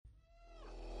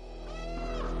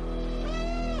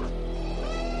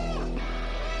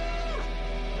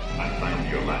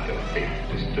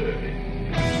It's disturbing.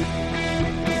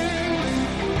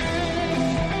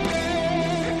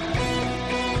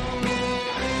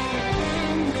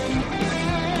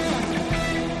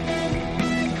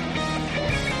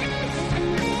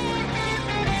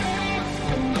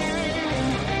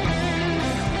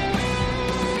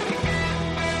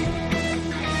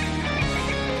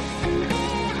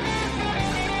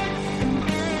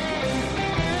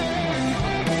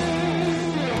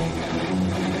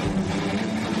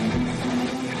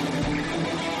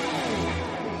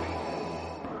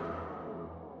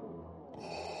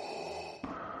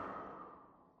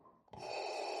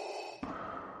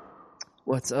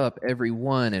 What's up,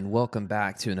 everyone, and welcome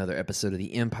back to another episode of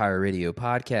the Empire Radio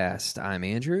Podcast. I'm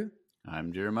Andrew.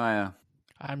 I'm Jeremiah.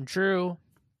 I'm Drew.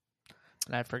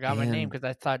 And I forgot my name And- because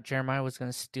I thought Jeremiah was going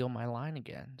to steal my line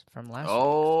again from last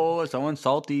Oh, someone's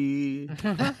salty.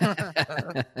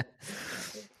 week.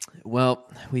 Well,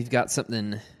 we've got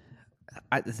something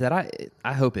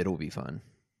I hope it'll be fun.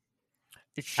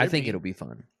 It should I think be. it'll be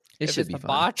fun. It If should it's be a fun.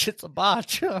 botch, it's a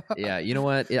botch. Yeah, you know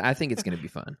what? I think it's going to be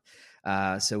fun.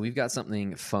 So we've got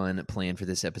something fun planned for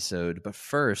this episode. But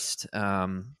first,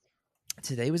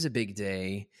 today was a big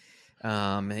day.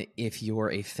 If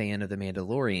you're a fan of The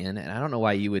Mandalorian, and I don't know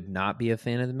why you would not be a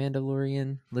fan of The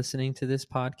Mandalorian listening to this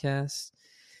podcast.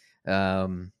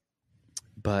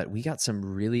 But we got some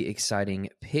really exciting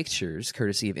pictures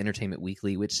courtesy of Entertainment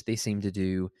Weekly, which they seem to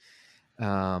do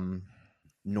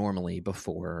normally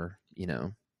before,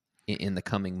 in the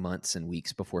coming months and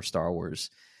weeks before Star Wars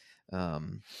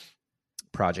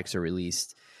projects are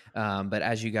released. But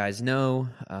as you guys know,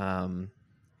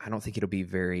 I don't think it'll be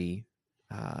very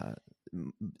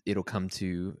it'll come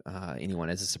to anyone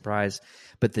as a surprise.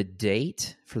 But the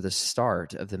date for the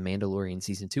start of The Mandalorian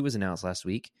Season 2 was announced last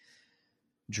week.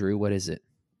 Drew, what is it?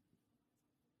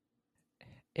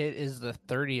 It is the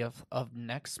 30th of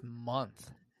next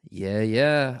month.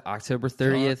 Yeah. October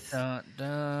 30th. Dun, dun,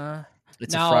 dun.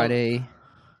 It's Now, a Friday.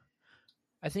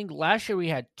 I think last year we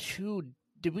had two.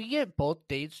 Did we get both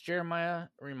dates, Jeremiah?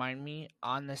 Remind me,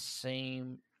 on the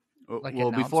same. Like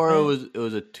well, before announcement? it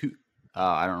was a two.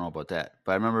 I don't know about that,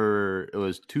 but I remember it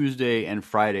was Tuesday and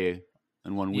Friday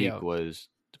in 1 week Yeah. was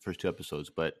the first two episodes.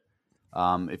 But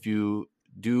if you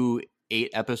do 8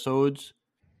 episodes,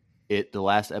 the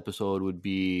last episode would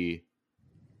be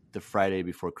the Friday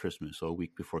before Christmas, so a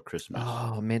week before Christmas.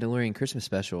 Oh, Mandalorian Christmas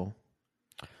special.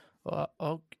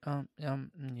 Yeah.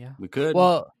 We could.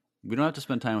 Well, We don't have to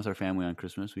spend time with our family on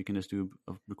Christmas. We can just do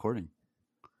a recording.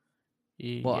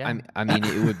 Well, yeah. I mean,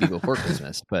 it would be before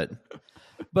Christmas, but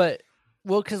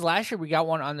because last year we got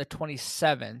one on the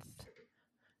 27th,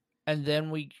 and then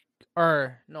we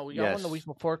got one the Yes. week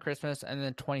before Christmas, and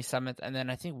then 27th, and then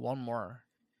I think one more,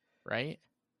 right?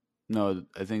 No,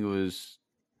 I think it was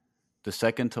the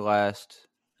second to last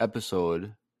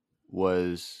episode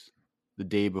was the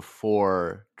day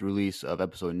before the release of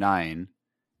episode 9.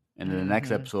 And then the next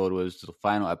Mhm. episode was the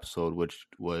final episode, which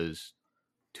was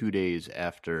 2 days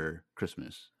after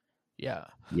Christmas. Yeah.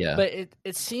 yeah. But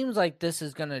it seems like this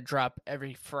is gonna drop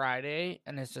every Friday,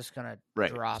 and it's just gonna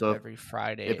Right. drop So every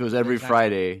Friday. If it was every There's not-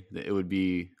 Friday, it would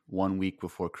be 1 week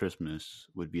before Christmas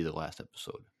would be the last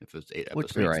episode. If it was 8 which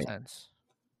episodes. makes Right. sense.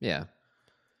 yeah.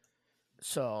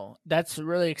 So that's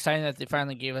really exciting that they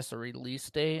finally gave us a release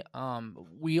date.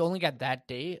 We only got that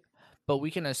date, but we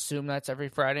can assume that's every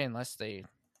Friday unless they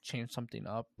change something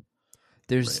up.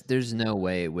 There's no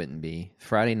way it wouldn't be.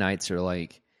 Friday nights are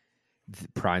like the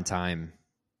prime time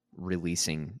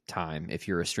releasing time if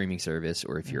you're a streaming service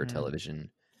or if you're Mhm. a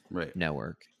television Right.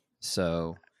 network.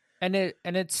 So And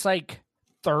it's like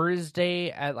Thursday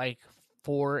at like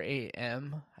 4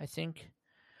 a.m. I think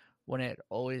when it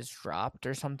always dropped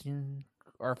or something,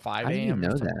 or 5 how do you a.m. or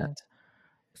know something. that?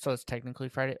 So it's technically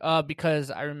Friday. Because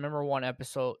I remember one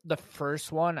episode, the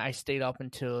first one, I stayed up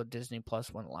until Disney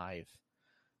Plus went live.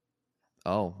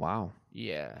 Oh, wow.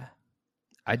 Yeah,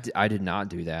 I did not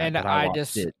do that. and but I watched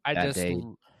just it that day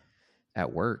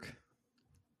at work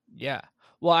yeah.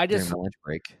 Well, I during just my lunch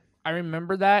break. I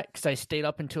remember that because I stayed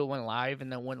up until it went live,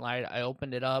 and then went live. I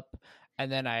opened it up,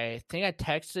 and then I think I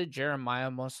texted Jeremiah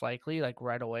most likely like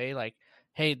right away, like,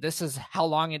 "Hey, this is how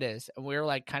long it is," and we were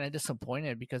like kind of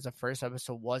disappointed because the first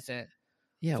episode wasn't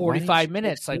Yeah, why didn't 45 you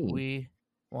minutes text like me?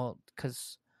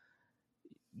 because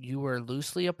you were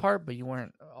loosely apart, but you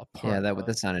weren't apart. Yeah,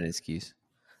 that's not an excuse.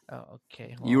 Oh,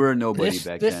 okay. You were a nobody this-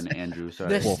 back this- then, Andrew. Sorry.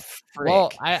 this- Well, Well,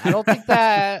 frick. I don't think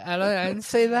that I didn't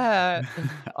say that.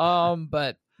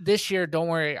 But this year, don't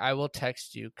worry, I will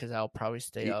text you because I'll probably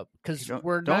stay You- up because don't-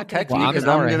 we're don't not gonna text Well, me do I'm an because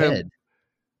that. I'm hour gonna- ahead.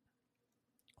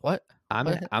 What? I'm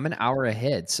What? an hour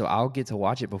ahead, so I'll get to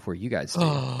watch it before you guys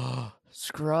do.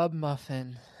 Scrub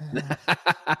muffin.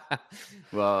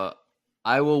 Well,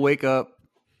 I will wake up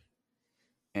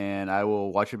and I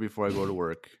will watch it before I go to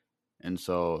work. And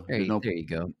so there there's you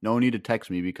go. no need to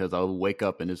text me because I'll wake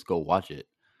up and just go watch it.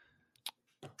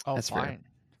 Oh, That's fair.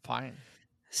 fine.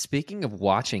 Speaking of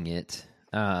watching it,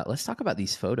 let's talk about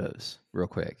these photos real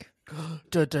quick.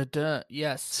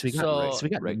 Yes. So we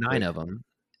got right 9 quick. of them.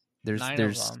 There's 9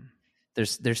 there's of them.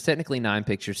 there's technically 9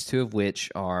 pictures, 2 of which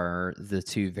are the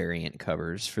 2 variant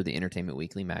covers for the Entertainment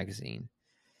Weekly magazine.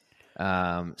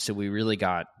 So we really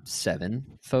got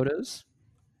 7 photos,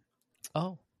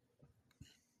 Oh,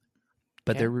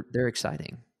 but Okay. they're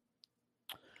exciting.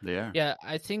 They are. yeah.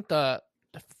 I think the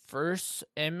first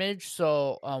image.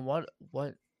 So,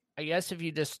 what? I guess if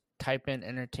you just type in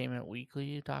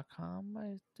entertainmentweekly.com,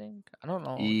 I think I don't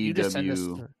know. You just send us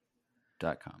to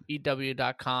EW.com.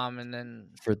 ew.com and then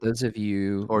For those of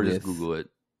you Or with, just Google it.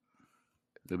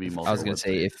 There'll be multiple I was going to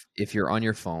say websites. if you're on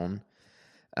your phone,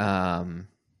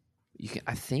 you can.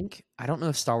 I don't know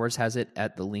if Star Wars has it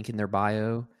at the link in their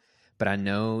bio, but I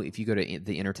know if you go to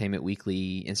the Entertainment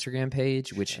Weekly Instagram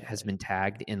page, which has been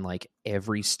tagged in like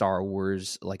every Star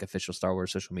Wars, like official Star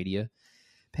Wars social media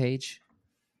page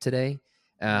today,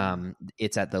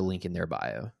 it's at the link in their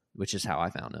bio, which is how I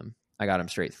found them. I got them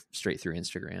straight through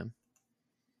Instagram.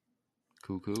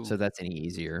 Cool. So that's any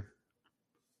easier.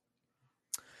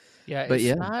 yeah, But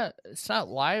it's not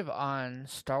live on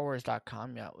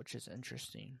StarWars.com yet, which is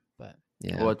interesting. But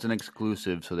yeah. Well, it's an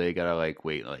exclusive, so they gotta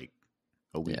wait a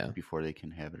week Yeah. before they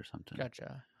can have it or something.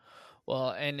 gotcha.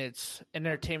 Well, and it's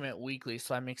Entertainment Weekly,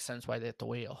 so that makes sense why they have to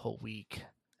wait a whole week.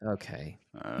 Okay.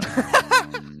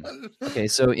 Um, Okay.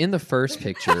 So in the first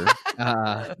picture,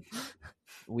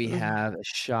 we have a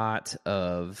shot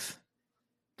of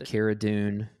Cara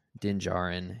Dune, Din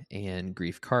Djarin, and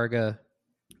Grief Karga.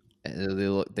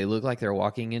 They look like they're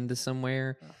walking into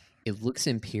somewhere. It looks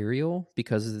Imperial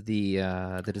because of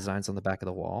the designs on the back of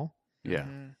the wall yeah.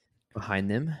 Mhm. behind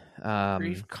them.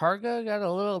 Grief Karga got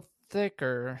a little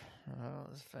thicker. Oh,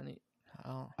 it's funny.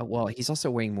 Oh, Well, he's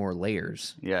also wearing more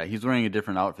layers. Yeah, he's wearing a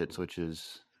different outfit, which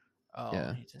is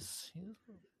Yeah. he's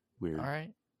weird. all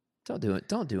right. Don't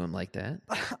do him like that.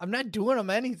 I'm not doing him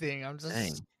anything. I'm just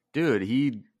Dang. Dude,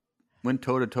 he went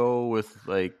toe to toe with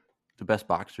the best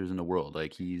boxers in the world.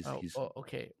 Like he's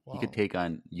okay. he could take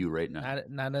on you right now.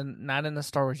 Not in the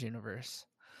Star Wars universe.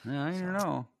 Yeah, I don't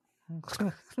know.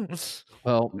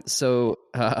 Well, so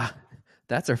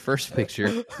that's our first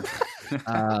picture.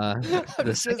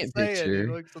 The second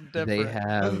picture, they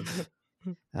have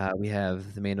we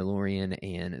have the Mandalorian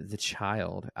and the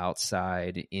child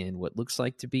outside in what looks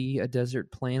like to be a desert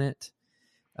planet,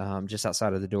 just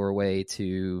outside of the doorway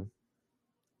to,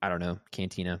 I don't know,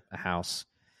 cantina, a house,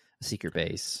 a secret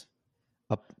base,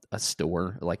 a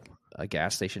store, like a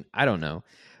gas station. I don't know,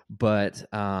 but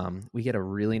we get a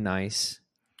really nice.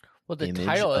 Well, the image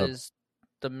title of- is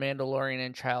The Mandalorian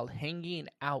and Child Hanging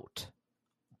Out.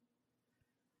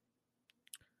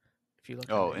 If you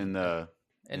look in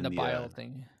the bio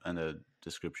thing. in the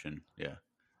description, yeah.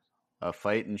 A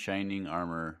fight in shining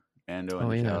armor, Mando and Oh,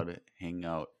 the yeah. child hang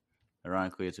out.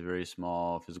 Ironically, it's a very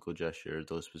small physical gesture,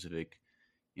 those specific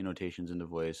annotations in the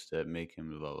voice that make him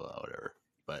blah blah whatever.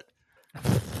 But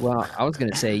Well, I was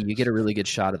going to say you get a really good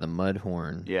shot of the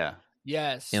Mudhorn. yeah,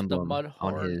 Yes, Emblem the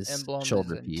on Mudhorn his emblem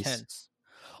shoulder is piece. intense.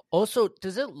 Also,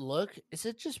 is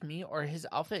it just me, or his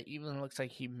outfit even looks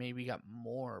like he maybe got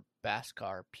more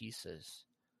Beskar pieces?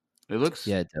 it looks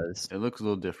Yeah, it does. it looks a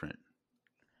little different.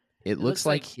 It looks looks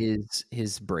like like-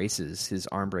 his braces, his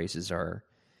arm braces are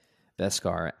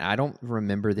Beskar. I don't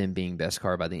remember them being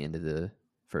Beskar by the end of the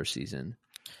first season.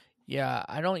 Yeah,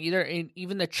 I don't either. And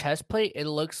even the chest plate, it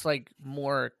looks like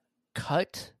more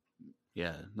cut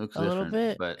Yeah, it looks a different, little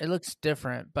bit. but It looks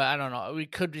different, but I don't know. We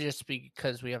could just be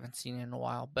because we haven't seen it in a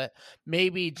while. But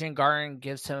maybe Jingarin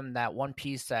gives him that one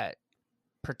piece that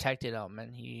protected him,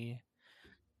 and he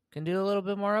can do a little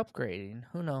bit more upgrading.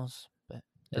 Who knows? But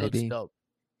it Maybe. looks dope.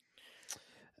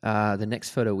 The next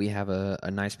photo, we have a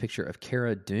nice picture of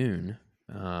Cara Dune.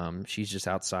 She's just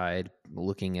outside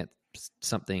looking at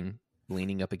something,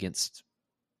 leaning up against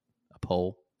a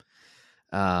pole.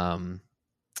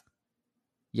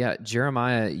 Yeah,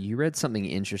 Jeremiah, you read something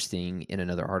interesting in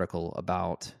another article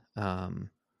about.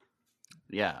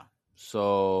 yeah.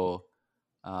 So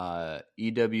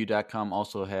EW.com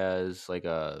also has like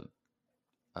a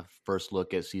first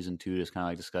look at season 2, just kind of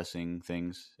like discussing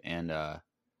things, and it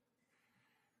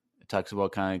talks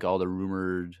about kind of like all the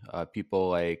rumored people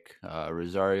like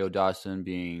Rosario Dawson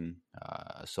being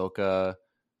Ahsoka,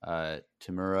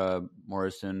 Tamura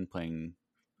Morrison playing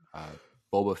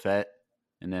Boba Fett,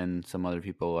 and then some other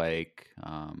people like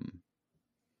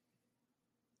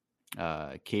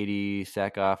Katie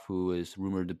Sackhoff, who is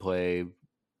rumored to play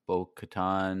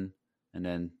Bo-Katan, and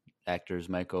then actors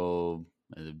Michael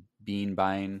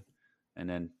Biehn, and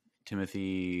then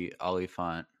Timothy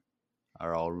Olyphant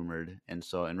are all rumored. And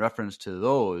so, in reference to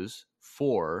those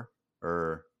 4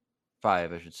 or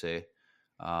 5, I should say,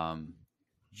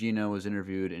 Gina was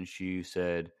interviewed and she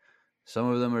said some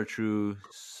of them are true,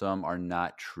 some are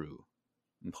not true,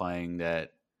 implying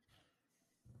that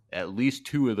at least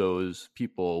 2 of those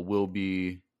people will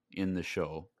be in the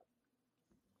show.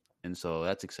 And so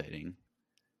that's exciting.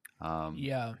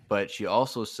 Yeah. But she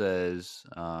also says,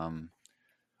 well,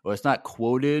 it's not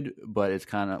quoted, but it's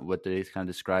kind of what they kind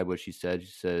of describe what she said.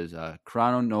 She says,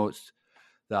 Carano notes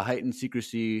the heightened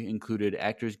secrecy included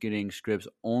actors getting scripts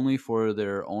only for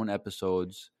their own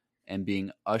episodes and being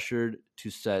ushered to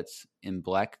sets in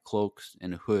black cloaks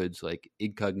and hoods like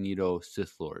incognito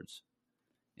Sith Lords.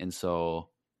 And so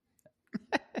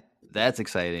that's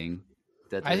exciting.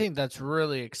 I think that's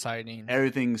really exciting.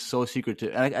 Everything's so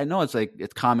secretive. And I know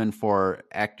it's common for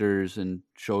actors and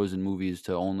shows and movies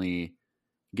to only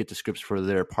get the scripts for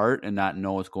their part and not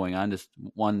know what's going on. Just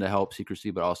one, to help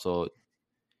secrecy, but also,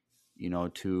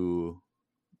 to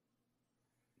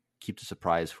keep the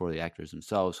surprise for the actors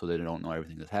themselves so they don't know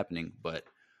everything that's happening. But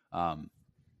the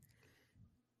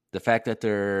fact that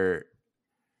they're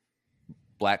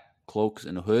black cloaks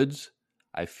and hoods,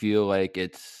 I feel like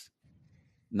it's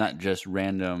not just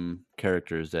random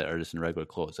characters that are just in regular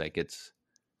clothes. Like, it's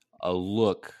a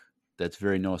look that's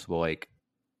very noticeable. Like,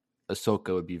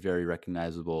 Ahsoka would be very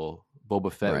recognizable.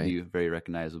 Boba Fett would be very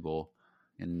recognizable.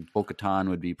 And Bo-Katan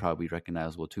would be probably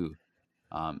recognizable too.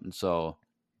 And so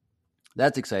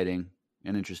that's exciting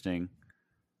and interesting.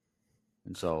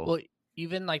 And so... Well,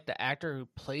 even like the actor who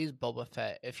plays Boba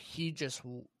Fett, if he just...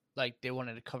 like they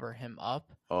wanted to cover him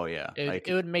up. Oh yeah,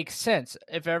 it would make sense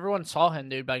if everyone saw him.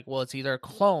 They'd be like, "Well, it's either a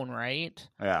clone, right?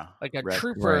 Yeah, like a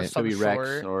trooper of some could be sort,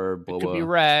 Rex or Boba. It could be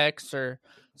Rex or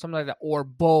something like that, or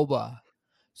Boba."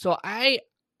 So I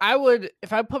would,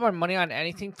 if I put my money on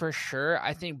anything for sure,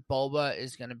 I think Boba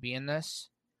is going to be in this.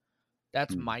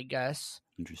 That's my guess.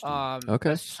 Interesting.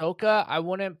 Okay. Ahsoka, I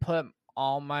wouldn't put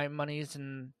all my monies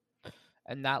in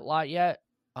that lot yet.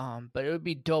 But it would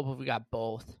be dope if we got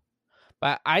both.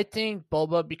 But I think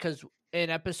Boba, because in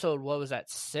episode, what was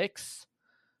that, 6,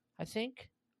 I think?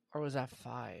 Or was that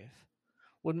 5?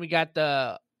 When we got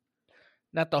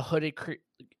not the hooded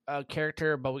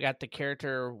character, but we got the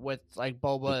character with like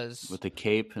Boba's... With the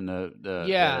cape and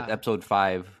the episode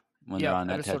 5 when they're on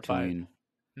that Tatooine.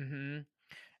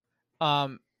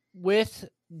 Mm-hmm. With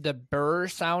the burr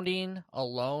sounding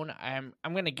alone, I'm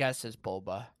going to guess it's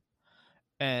Boba.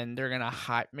 And they're going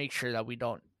to make sure that we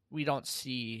don't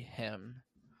see him.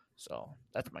 So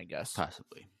that's my guess.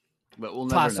 Possibly. But we'll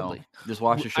never know. Just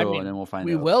watch the show and then we'll find out.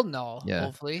 We will know,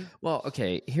 hopefully. Well,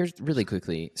 okay, here's really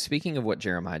quickly. Speaking of what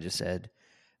Jeremiah just said,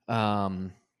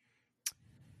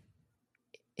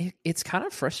 it's kind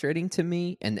of frustrating to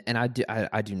me, and I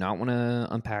do not want to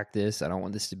unpack this. I don't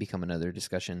want this to become another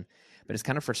discussion, but it's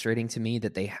kind of frustrating to me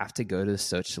that they have to go to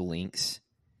such lengths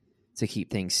to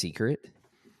keep things secret.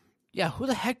 Yeah, who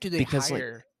the heck do they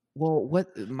hire? Well,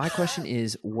 my question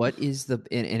is, what is and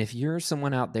if you're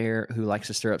someone out there who likes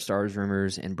to stir up Star Wars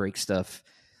rumors and break stuff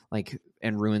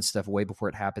and ruin stuff way before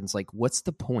it happens, what's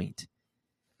the point?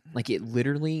 It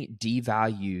literally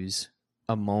devalues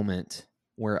a moment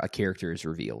where a character is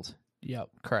revealed. Yep,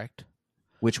 correct.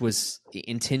 Which was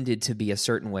intended to be a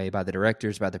certain way by the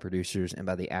directors, by the producers, and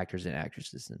by the actors and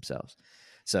actresses themselves.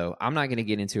 So I'm not going to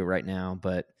get into it right now,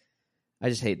 but I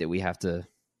just hate that we have to...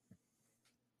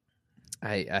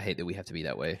 I hate that we have to be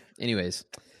that way. Anyways,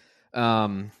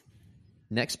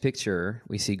 next picture,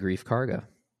 we see Greef Karga.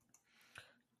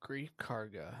 Greef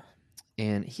Karga.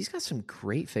 And he's got some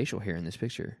great facial hair in this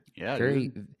picture. Yeah,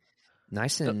 very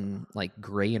nice and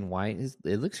gray and white.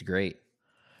 It looks great.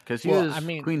 Because he was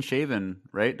clean shaven,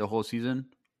 right? The whole season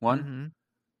 1? Mm-hmm.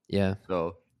 Yeah.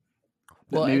 So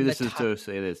maybe this is to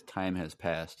say that time has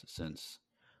passed since.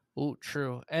 Oh,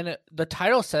 true. And the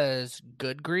title says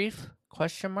 "Good Grief?" ?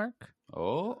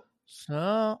 Oh,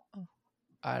 so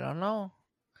I don't know.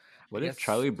 What if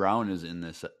Charlie Brown is in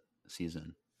this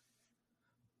season?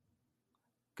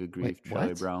 Good Grief,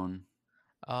 Charlie Brown.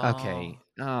 Okay.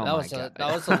 Oh,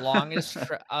 that was the longest.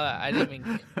 I didn't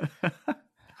even.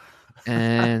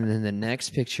 And then the next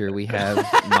picture we have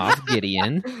Moff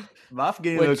Gideon. Moff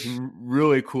Gideon looks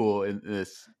really cool in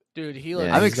this. Dude, he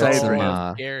looks. I'm excited for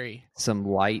him. Scary. Some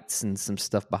lights and some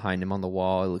stuff behind him on the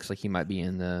wall. It looks like he might be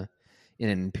in an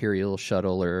Imperial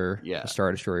shuttle or a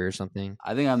Star Destroyer or something.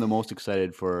 I think I'm the most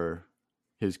excited for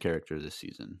his character this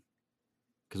season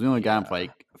because we only got him for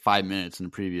 5 minutes in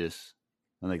the previous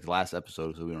Unlike the last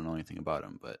episode, so we don't know anything about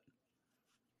him, but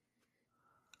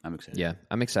I'm excited. Yeah,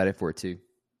 I'm excited for it too.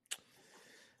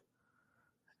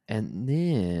 And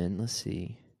then let's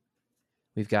see,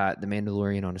 we've got the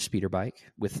Mandalorian on a speeder bike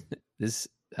with this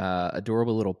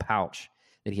adorable little pouch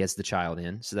that he has the child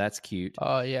in, so that's cute.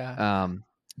 Oh yeah.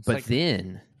 But like-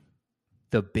 then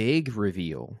the big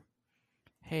reveal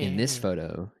Hey, in this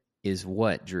photo is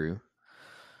what, Drew?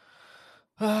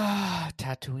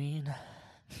 Tatooine.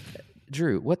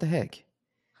 Drew, what the heck?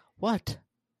 What?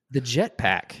 The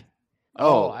jetpack.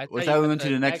 Oh, I was thought that you we meant went to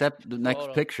the the next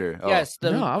photo. picture? Oh. Yes,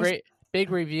 the No, I was- great big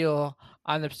reveal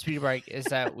on the speeder bike is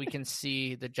that we can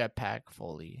see the jetpack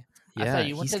fully. I Yeah, thought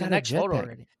you went he's to the got a next photo jetpack.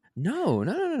 already.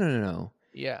 No.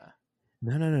 Yeah.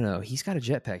 No. He's got a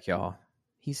jetpack, y'all.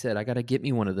 He said, I got to get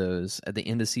me one of those at the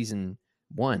end of season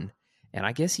 1. And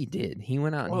I guess he did. He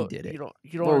went out and Oh, he did it. You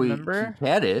don't Well, remember? he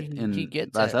had it He in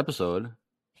gets last it. episode.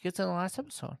 He gets it in the last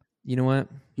episode. You know what?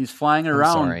 He's flying I'm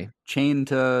around sorry. chained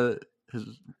to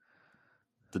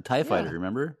the TIE fighter, Yeah.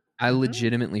 remember? I Mhm.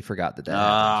 legitimately forgot that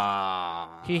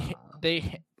happened.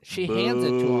 She hands it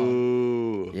to him,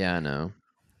 Boo. Yeah, I know.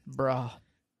 bro.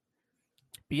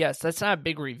 But yes, that's not a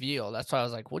big reveal. That's why I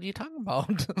was like, "What are you talking about?"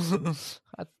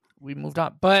 We moved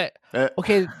on, but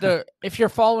okay. If you're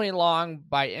following along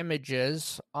by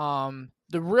images, the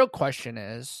real question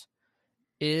is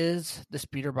the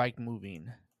speeder bike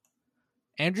moving?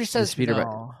 Andrew The says speeder bike.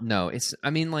 no. No, it's. I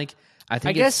mean, like, I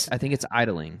think guess- I think it's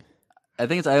idling. I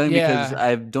think it's idling because Yeah.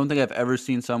 I don't think I've ever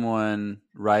seen someone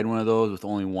ride one of those with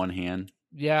only one hand.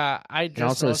 Yeah, I just And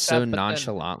also noticed so that, but then-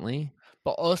 nonchalantly.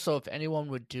 But also, if anyone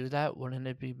would do that, wouldn't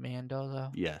it be Mando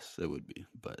though? Yes, it would be,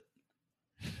 but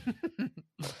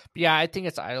Yeah, I think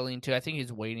it's idling too. I think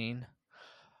he's waiting.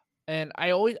 And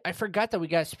I forgot that we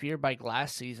got speeder bike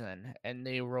last season and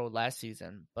they rode last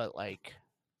season, but like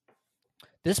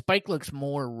this bike looks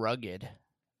more rugged.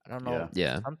 I don't know.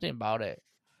 Yeah. Something about it.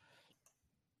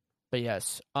 But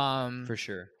yes. For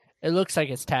sure. It looks like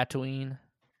it's Tatooine.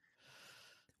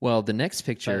 Well, the next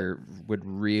picture would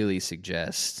really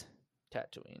suggest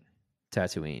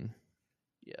Tatooine.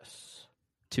 Yes.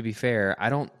 To be fair, I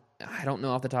don't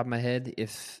know off the top of my head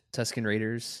if Tusken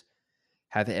Raiders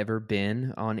have ever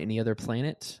been on any other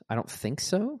planet. I don't think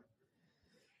so.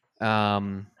 I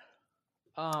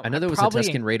know there was a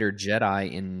Tusken Raider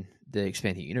Jedi in the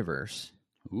expanded universe.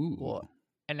 ooh. Well,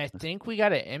 and I think we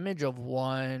got an image of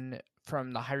one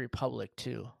from the High Republic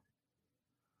too.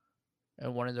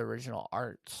 And one of the original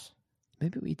arts.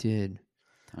 Maybe we did.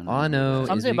 don't All I know is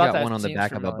Something we about got that one on the seems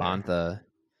back of a familiar. Bantha.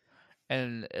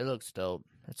 And it looks dope.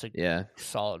 It's a Yeah,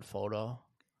 solid photo.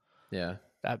 yeah.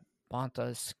 That Bantha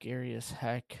is scary as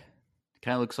heck.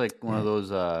 Kind of looks like one of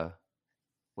those.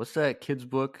 What's that kid's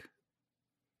book?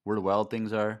 Where the wild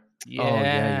things are. Yeah. Oh,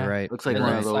 yeah, you're right. Looks like It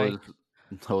one of looks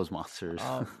those monsters.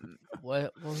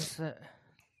 what was it?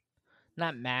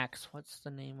 Not Max. What's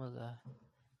the name of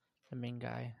the main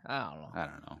guy? I don't know. I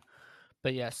don't know.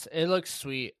 But yes, it looks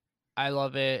sweet. I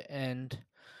love it, and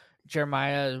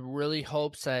Jeremiah really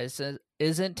hopes that it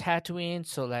isn't Tatooine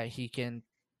so that he can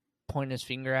point his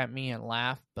finger at me and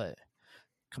laugh. But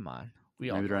come on, we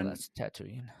all Maybe they're know on- that's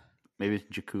Tatooine. Maybe it's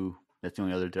Jakku. That's the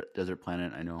only other desert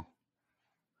planet I know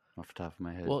off the top of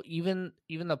my head. Well, even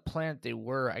the planet they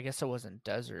were, I guess it wasn't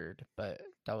desert, but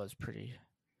that was pretty.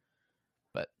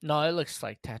 But no, it looks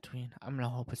like Tatooine. I'm gonna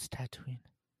hope it's Tatooine.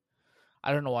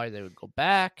 I don't know why they would go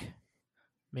back.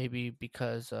 Maybe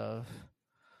because of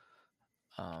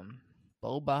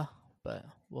Boba, but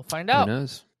we'll find Who out.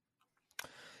 knows?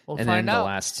 We'll And then find the out.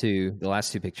 last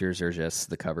two pictures are just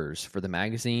the covers for the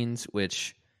magazines,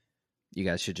 which you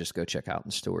guys should just go check out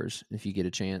in stores if you get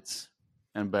a chance.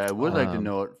 But I would like to Um,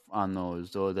 note on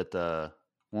those though that the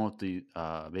one with the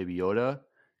Baby Yoda,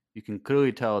 you can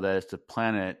clearly tell that it's the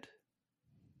planet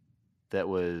that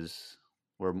was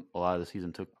where a lot of the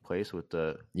season took place with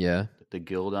the Yeah,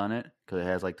 guild on it because it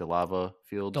has like the lava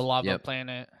fields. The lava Yep.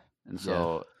 planet. And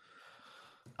so,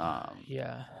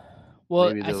 Yeah. Well,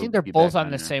 maybe I they'll think they're be both back on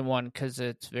on the there. same one because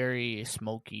it's very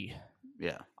smoky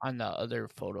yeah, on the other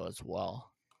photo as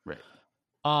well. right.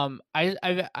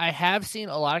 I have seen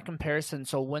a lot of comparisons.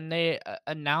 So when they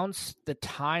announced the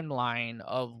timeline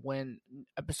of when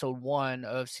episode 1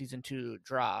 of season 2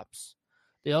 drops,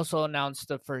 they also announced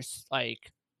the first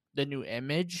the new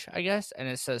image, I guess, and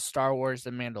it says Star Wars: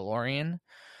 The Mandalorian.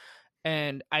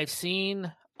 And I've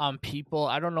seen people.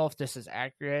 I don't know if this is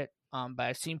accurate, but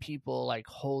I've seen people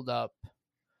hold up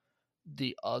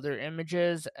the other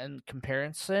images and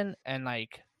comparison, and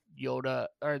Yoda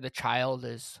or the child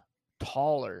is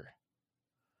taller.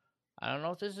 I don't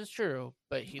know if this is true,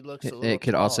 but he looks a little it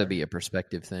could also taller. be a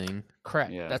perspective thing.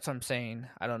 Correct. Yeah. That's what I'm saying.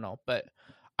 I don't know, but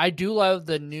I do love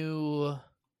the new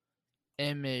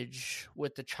image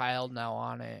with the child now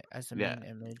on it as the main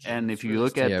image. And if It's you really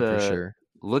look at for sure.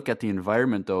 look at the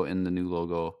environment though in the new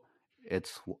logo,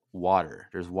 it's water.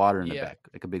 There's water in the back,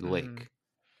 like a big lake.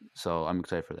 So I'm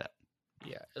excited for that.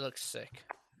 Yeah, it looks sick.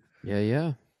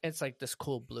 Yeah. It's like this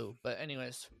cool blue. But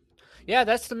anyways, yeah,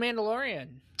 that's the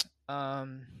Mandalorian. Yeah.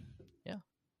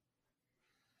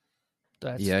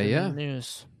 That's the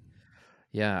news.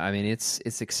 Yeah, I mean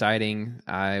it's exciting.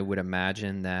 I would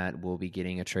imagine that we'll be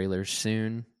getting a trailer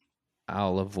soon.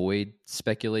 I'll avoid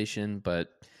speculation, but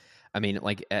I mean,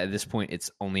 like at this point,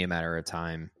 it's only a matter of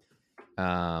time.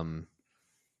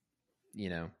 You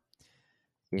know,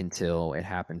 until it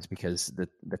happens, because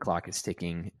the clock is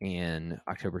ticking, and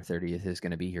October 30th is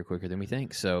going to be here quicker than we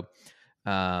think. So,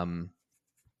 yeah,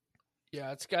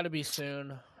 it's got to be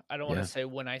soon. I don't want to say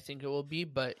when I think it will be,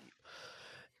 but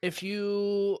if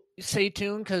you stay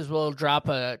tuned, because we'll drop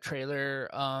a trailer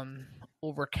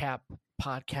overcap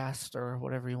podcast or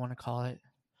whatever you want to call it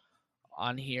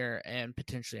on here, and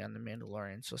potentially on the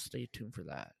Mandalorian. So stay tuned for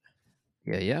that.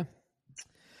 Yeah.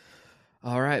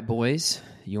 All right, boys.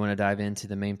 You want to dive into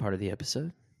the main part of the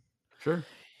episode? Sure.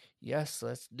 Yes,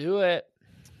 let's do it.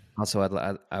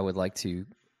 Also, I would like to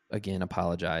again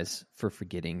apologize for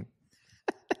forgetting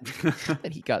that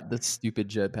he got the stupid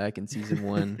jetpack in season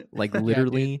 1. Like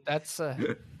literally, dude, that's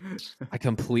I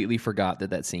completely forgot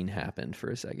that scene happened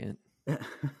for a second.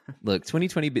 Look,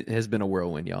 2020 has been a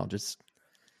whirlwind, y'all. Just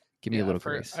give me a little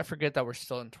grace. I forget that we're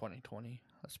still in 2020.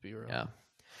 Let's be real. Yeah.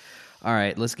 All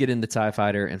right, let's get into TIE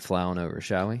Fighter and fly on over,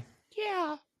 shall we?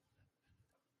 Yeah.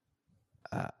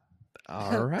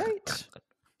 All right.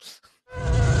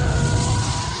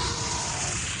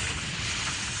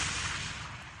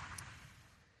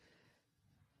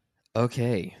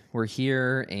 Okay, we're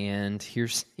here, and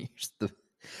here's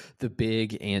the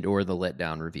big and or the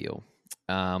letdown reveal.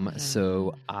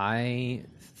 So I,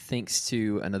 thanks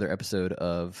to another episode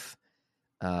of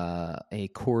a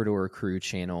Corridor Crew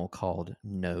channel called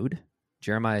Node.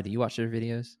 Jeremiah, do you watch their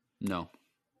videos? No.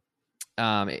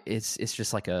 It's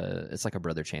just like a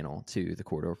brother channel to the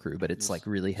Corridor Crew, but it's like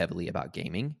really heavily about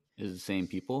gaming. Is it the same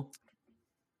people?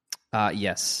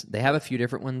 Yes, they have a few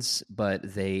different ones,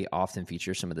 but they often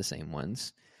feature some of the same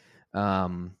ones.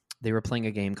 They were playing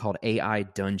a game called AI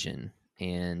Dungeon,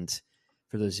 and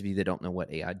for those of you that don't know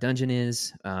what AI Dungeon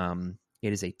is,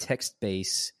 it is a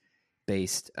text-based,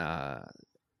 I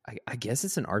guess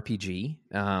it's an RPG,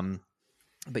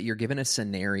 but you're given a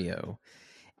scenario,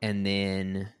 and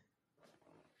then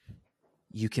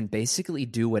you can basically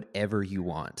do whatever you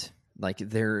want. Like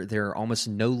there are almost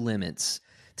no limits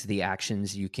to the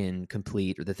actions you can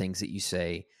complete or the things that you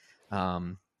say.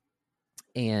 And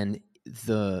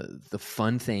the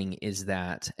fun thing is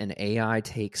that an AI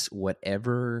takes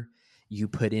whatever you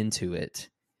put into it,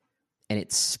 and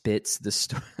it spits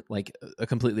the like a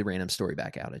completely random story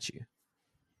back out at you.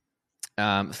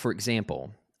 For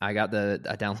example, I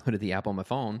downloaded the app on my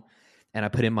phone, and I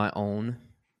put in my own.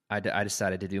 I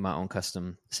decided to do my own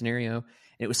custom scenario. And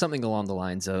it was something along the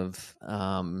lines of,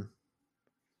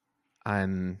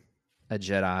 I'm a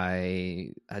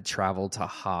Jedi. I traveled to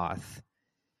Hoth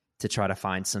to try to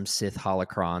find some Sith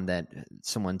holocron that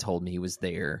someone told me was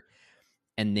there.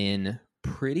 And then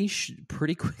pretty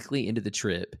quickly into the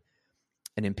trip,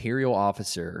 an Imperial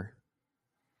officer,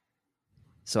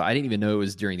 so I didn't even know it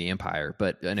was during the Empire,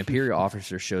 but an Imperial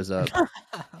officer shows up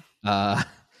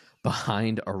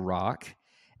behind a rock,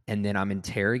 and then I'm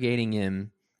interrogating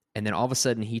him, and then all of a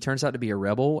sudden he turns out to be a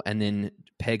rebel, and then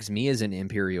pegs me as an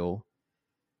Imperial,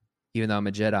 even though I'm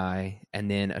a Jedi, and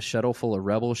then a shuttle full of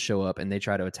rebels show up, and they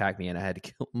try to attack me, and I had to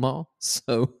kill them all.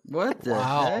 So what the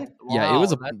heck? Yeah,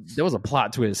 there was a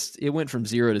plot twist. It went from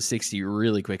 0 to 60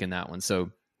 really quick in that one.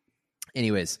 So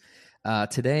anyways,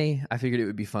 today I figured it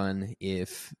would be fun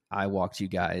if I walked you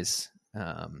guys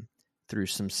through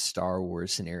some Star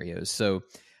Wars scenarios. So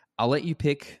I'll let you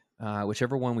pick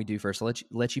whichever one we do first. I'll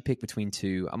let you pick between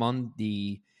two. I'm on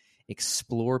the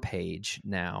Explore page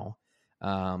now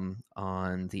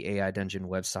on the AI Dungeon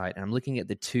website, and I'm looking at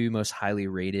the two most highly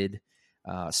rated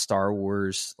Star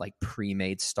Wars, like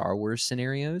pre-made Star Wars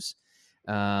scenarios.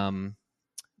 The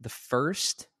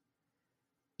first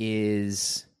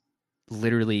is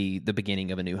literally the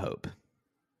beginning of A New Hope.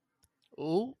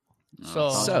 Ooh.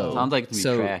 Sounds like it's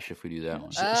gonna be trash if we do that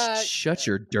one. Shut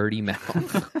your dirty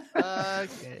mouth.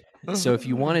 Okay. So if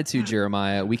you wanted to,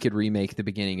 Jeremiah, we could remake the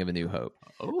beginning of A New Hope.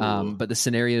 But the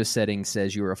scenario setting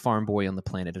says you are a farm boy on the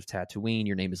planet of Tatooine.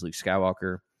 Your name is Luke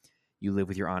Skywalker. You live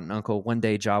with your aunt and uncle. One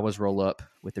day, Jawas roll up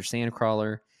with their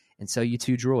sandcrawler and sell you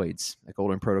two droids, a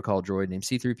Golden Protocol droid named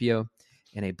C-3PO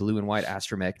and a blue and white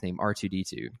astromech named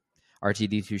R2-D2.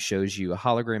 R2D2 shows you a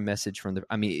hologram message from the.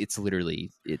 I mean, it's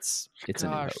literally it's a New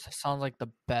Hope. Gosh, that sounds like the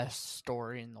best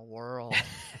story in the world.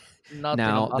 Nothing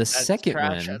Now, about the that's second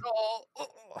trash one- at all.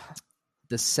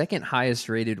 The second highest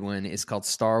rated one is called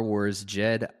Star Wars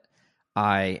Jedi,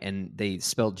 and they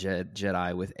spelled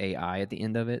Jedi with AI at the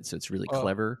end of it, so it's really Oh.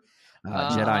 clever.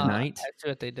 Jedi Knight. I see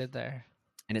what they did there.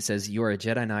 And it says, you are a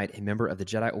Jedi Knight, a member of the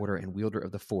Jedi Order and wielder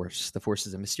of the Force. The Force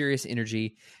is a mysterious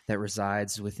energy that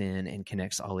resides within and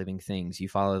connects all living things. You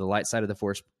follow the light side of the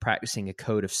Force, practicing a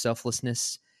code of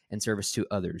selflessness and service to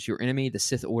others. Your enemy, the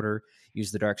Sith Order,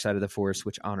 use the dark side of the Force,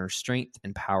 which honors strength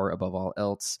and power above all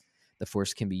else. The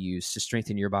Force can be used to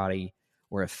strengthen your body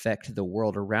or affect the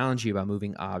world around you by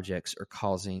moving objects or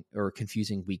causing or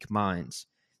confusing weak minds.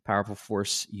 Powerful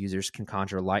Force users can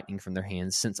conjure lightning from their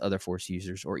hands, sense other Force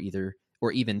users, or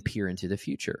even peer into the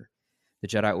future. The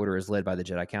Jedi Order is led by the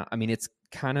Jedi Council. I mean, it's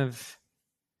kind of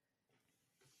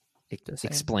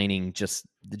explaining just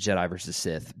the Jedi versus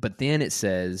Sith. But then it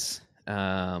says,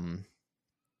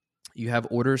 you have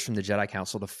orders from the Jedi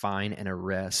Council to find and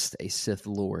arrest a Sith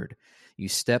Lord. You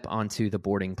step onto the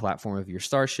boarding platform of your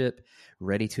starship,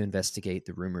 ready to investigate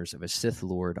the rumors of a Sith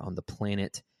Lord on the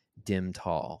planet Dim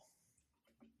Tal.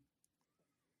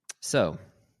 So,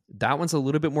 that one's a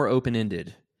little bit more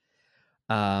open-ended.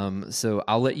 So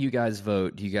I'll let you guys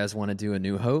vote. Do you guys want to do A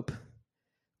New Hope?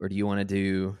 Or do you want to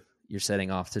do, you're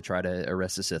setting off to try to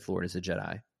arrest the Sith Lord as a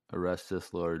Jedi? Arrest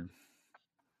Sith Lord.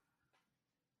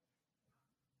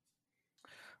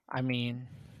 I mean,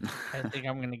 I think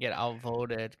I'm going to get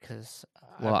outvoted because...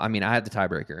 Well, I mean, I had the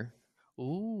tiebreaker.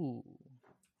 Ooh.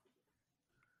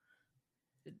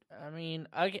 I mean,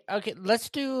 okay, let's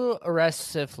do Arrest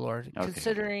Sith Lord. Okay.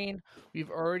 Considering we've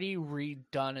already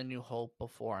redone A New Hope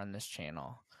before on this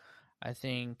channel, I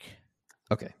think.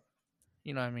 Okay.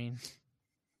 You know what I mean?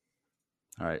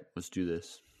 All right, let's do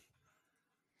this.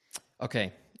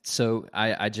 Okay, so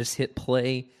I just hit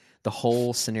play. The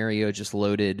whole scenario just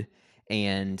loaded,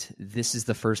 and this is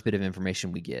the first bit of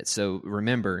information we get. So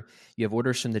remember, you have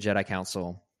orders from the Jedi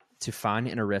Council to find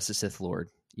and arrest the Sith Lord.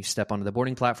 You step onto the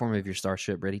boarding platform of your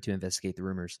starship, ready to investigate the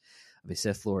rumors of a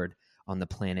Sith Lord on the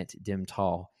planet Dim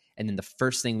Tal. And then the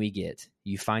first thing we get,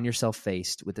 you find yourself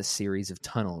faced with a series of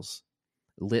tunnels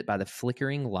lit by the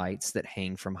flickering lights that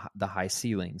hang from the high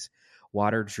ceilings.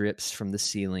 Water drips from the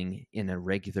ceiling in a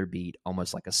regular beat,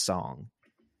 almost like a song.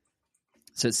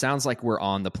 So it sounds like we're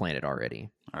on the planet already.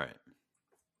 All right.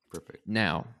 Perfect.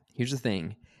 Now, here's the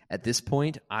thing. At this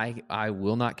point, I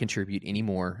will not contribute any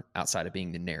more outside of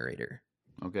being the narrator.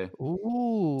 Okay.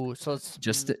 Ooh, so it's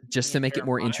Just to make it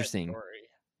more interesting. Story.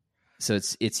 So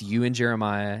it's you and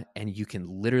Jeremiah, and you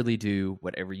can literally do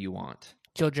whatever you want.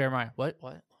 Kill Jeremiah. What?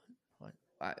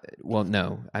 Well,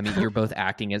 no. I mean, you're both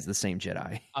acting as the same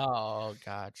Jedi. Oh,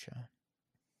 gotcha.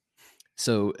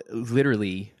 So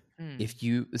literally, if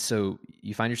you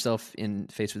find yourself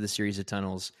faced with a series of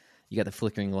tunnels, you got the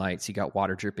flickering lights, you got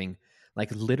water dripping. Like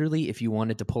literally, if you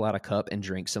wanted to pull out a cup and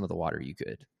drink some of the water, you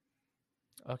could.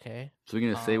 Okay. So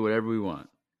we're gonna say whatever we want.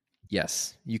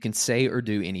 Yes, you can say or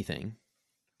do anything.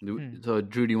 So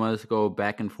Drew, do you want us to go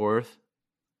back and forth?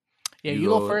 Yeah, you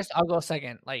go first. I'll go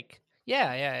second. Like,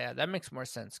 yeah. That makes more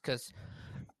sense because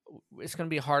it's gonna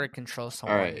be hard to control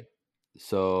someone. All right.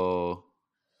 So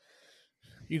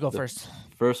you go first.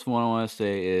 First one I want to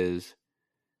say is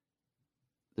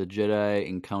the Jedi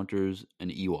encounters an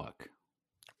Ewok.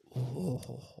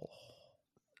 Oh.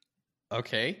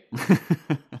 Okay.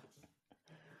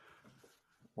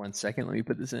 1 second, let me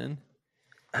put this in.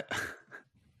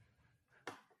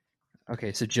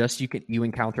 Okay, so just you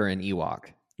encounter an Ewok.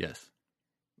 Yes.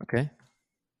 Okay.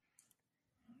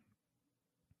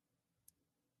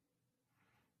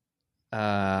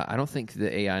 I don't think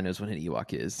the AI knows what an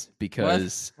Ewok is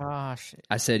because Gosh.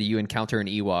 I said you encounter an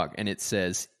Ewok and it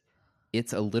says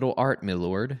it's a little art, my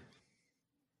lord.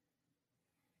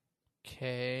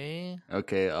 Okay.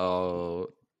 Okay, I'll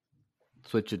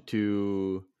switch it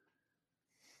to.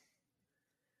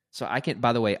 So I can,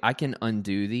 by the way, I can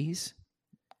undo these.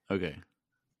 Okay.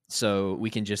 So we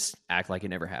can just act like it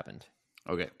never happened.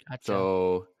 Okay. Gotcha.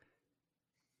 So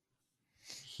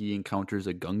he encounters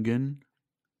a Gungan.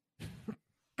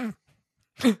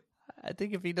 I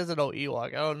think if he doesn't know Ewok,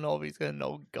 I don't know if he's gonna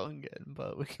know Gungan,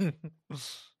 but we can.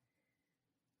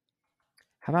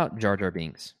 How about Jar Jar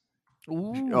Binks?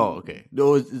 Ooh. Oh, okay.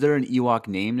 No, is there an Ewok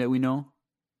name that we know?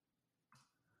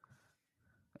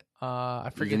 I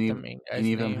Does forget the main guy's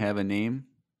any of them name. have a name?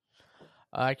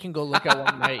 I can go look at one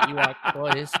of my Ewok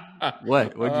toys.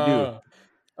 What? What'd you do?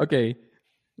 Okay.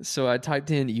 So I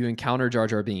typed in you encounter Jar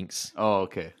Jar Binks. Oh,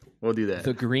 okay. We'll do that.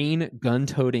 The green,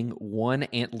 gun-toting,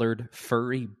 one-antlered,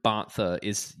 furry bantha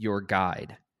is your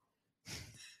guide.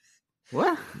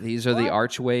 What? These are the What?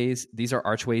 archways. These are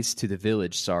archways to the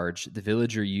village, Sarge. The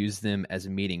villager used them as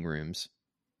meeting rooms.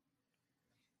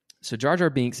 So Jar Jar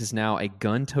Binks is now a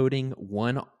gun-toting,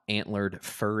 one-antlered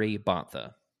furry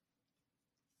bantha.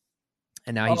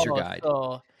 And now he's your guide.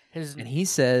 So his And he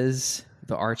says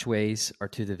the archways are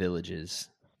to the villages.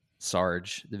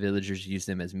 Sarge, the villagers use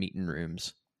them as meeting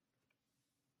rooms.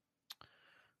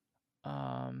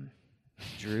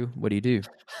 Drew, what do you do?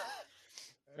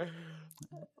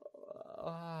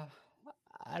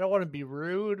 I don't want to be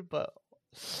rude, but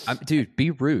Dude, be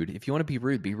rude. If you want to be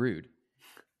rude, be rude.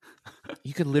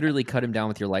 You could literally cut him down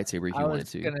with your lightsaber if you I wanted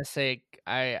was to. gonna say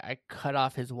I cut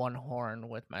off his one horn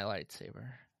with my lightsaber.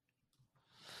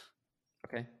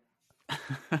 Okay.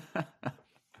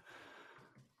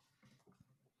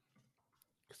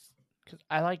 Because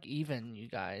I like even, you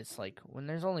guys. Like, when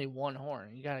there's only one horn,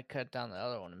 you gotta cut down the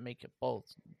other one and make it both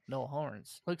no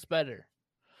horns. Looks better.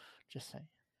 Just saying.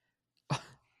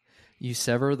 You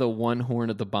sever the one horn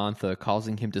of the bantha,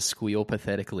 causing him to squeal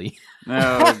pathetically.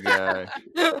 Oh god.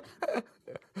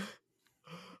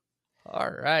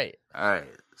 All right. All right.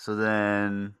 So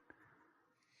then,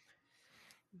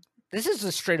 This is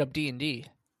a straight up D&D.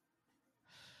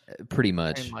 Pretty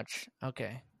much. Pretty much.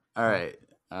 Okay. all right.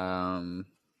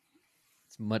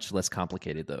 It's much less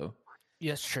complicated, though.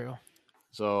 Yes, true.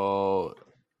 So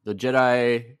the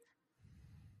Jedi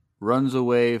runs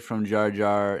away from Jar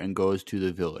Jar and goes to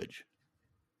the village.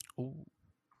 Ooh.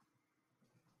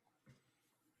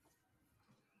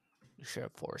 You should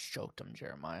have force choked him,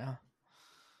 Jeremiah.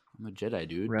 I'm a Jedi,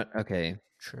 dude. Okay.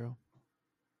 True.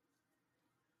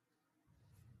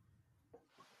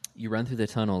 You run through the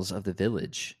tunnels of the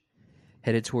village,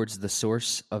 headed towards the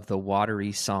source of the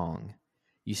watery song.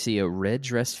 You see a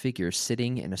red-dressed figure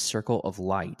sitting in a circle of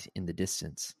light in the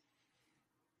distance.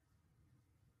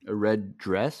 A red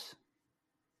dress?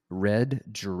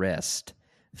 Red-dressed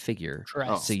figure.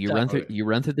 Dressed So you up. run through Okay. you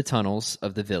run through the tunnels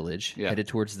of the village, Yeah. headed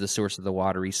towards the source of the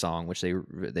watery song, which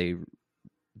they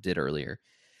did earlier.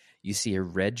 You see a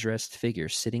red-dressed figure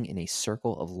sitting in a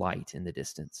circle of light in the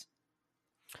distance.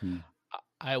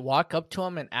 I walk up to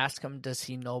him and ask him, does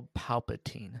he know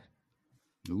Palpatine?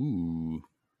 Ooh.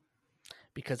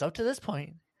 Because up to this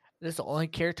point, this is the only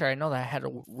character I know that had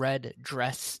a red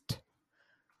dressed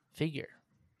figure.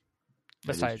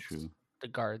 That is Besides true. the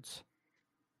guards.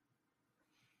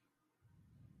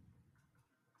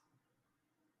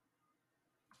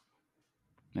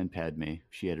 And Padme,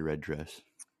 she had a red dress.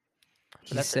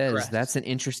 He That's a says dress. that's an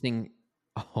interesting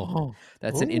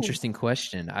that's an interesting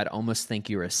question. I'd almost think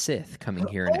you're a Sith coming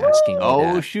here and asking me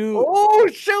Oh that. shoot! Oh,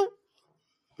 shoot!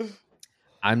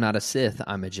 I'm not a Sith,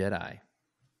 I'm a Jedi.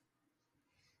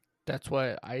 That's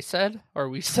what I said, or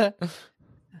we said.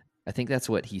 I think that's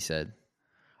what he said.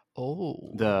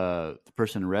 Oh. The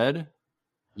person red.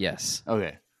 Yes.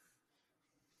 Okay.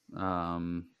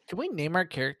 Can we name our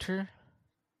character?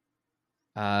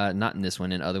 Not in this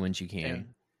one. In other ones you can. Dang.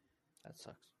 That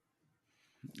sucks.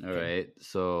 All right.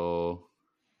 So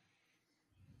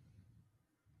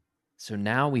So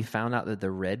now we found out that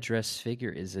the red dress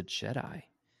figure is a Jedi.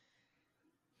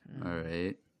 all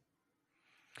right.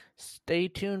 Stay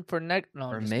tuned for next. No,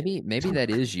 Or I'm just maybe that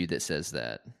is you that says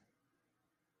that.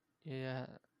 kidding. Yeah.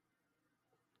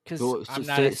 Because So, I'm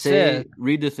not say, a Sith.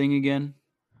 read the thing again,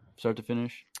 start to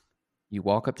finish. You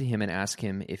walk up to him and ask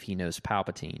him if he knows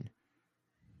Palpatine.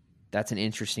 That's an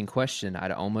interesting question.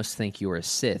 I'd almost think you're a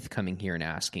Sith coming here and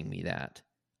asking me that.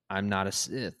 I'm not a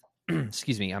Sith.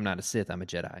 Excuse me, I'm not a Sith, I'm a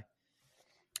Jedi.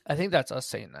 I think that's us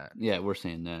saying that. Yeah, we're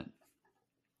saying that.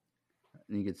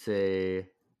 And you could say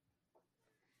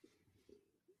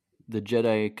the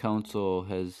Jedi Council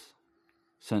has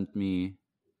sent me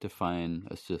to find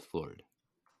a Sith Lord.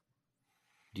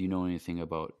 Do you know anything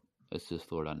about a Sith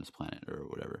Lord on this planet or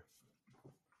whatever?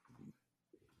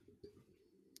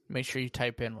 Make sure you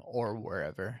type in or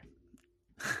wherever.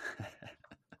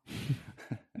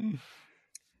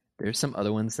 There's some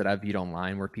other ones that I've viewed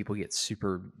online where people get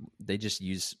they just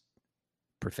use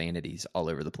profanities all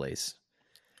over the place.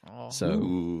 Oh, So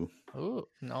Ooh.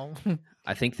 no.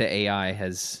 I think the AI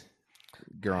has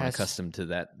grown Has- accustomed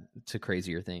to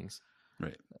crazier things.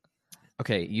 Right.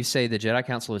 Okay, you say the Jedi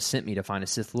Council has sent me to find a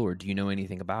Sith Lord. Do you know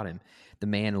anything about him? The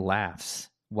man laughs.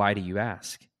 Why do you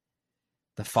ask?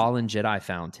 The fallen Jedi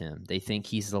found him. They think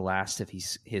he's the last of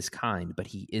his kind, but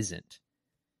he isn't.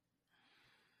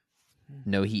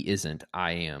 No, he isn't.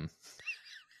 I am.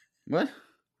 What?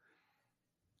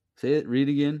 Say it. Read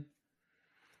again.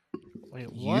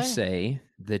 Wait, what? You say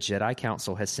the Jedi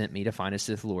Council has sent me to find a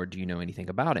Sith Lord. Do you know anything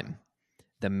about him?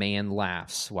 The man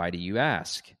laughs. Why do you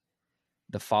ask?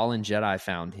 The fallen Jedi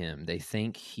found him. They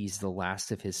think he's the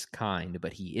last of his kind,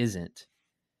 but he isn't.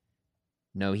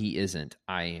 No, he isn't.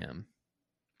 I am.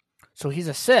 So he's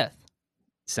a Sith.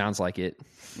 Sounds like it.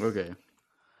 Okay.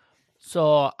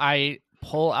 So I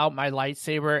pull out my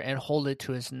lightsaber and hold it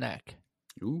to his neck.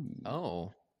 Ooh.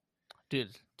 Oh. Dude,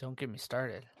 don't get me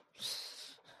started.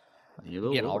 You're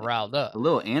a Get all little, riled up. a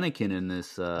little Anakin in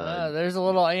this. There's a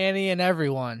little Annie in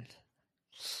everyone.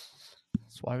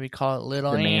 That's why we call it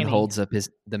Little The man Annie. holds up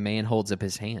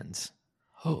his hands.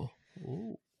 Oh.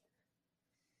 Ooh.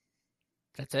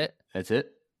 That's it? That's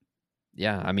it?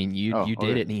 Yeah, I mean you Oh, did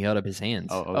okay. it and he held up his hands.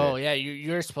 Oh, okay. Oh, yeah,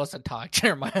 you're supposed to talk,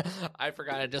 Jeremiah. I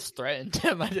forgot I just threatened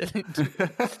him. I didn't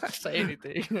say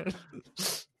anything.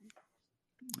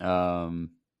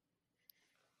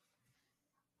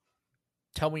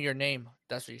 Tell me your name.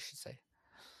 That's what you should say.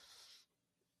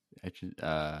 Actually,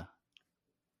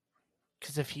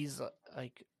 Because if he's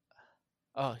like,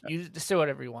 oh, you just say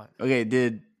whatever you want. okay.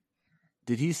 Did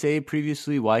he say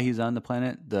previously why he's on the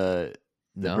planet? The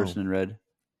No. person in red.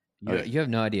 Okay. You have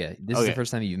no idea. This is Okay. the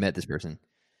first time you've met this person.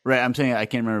 Right. I'm saying I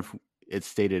can't remember if it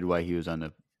stated why he was on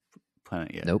the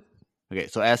planet yet. Nope. Okay.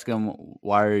 So ask him,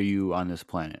 why are you on this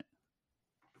planet?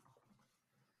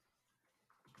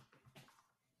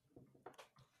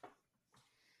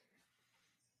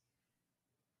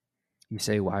 You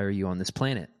say, why are you on this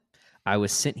planet? I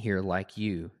was sent here like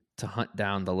you to hunt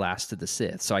down the last of the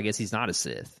Sith. So I guess he's not a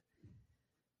Sith.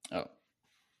 Oh,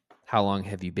 How long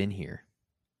have you been here?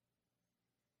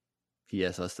 he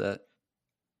asked us that.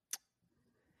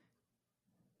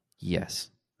 Yes.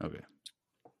 Okay.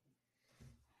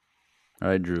 All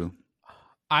right, Drew.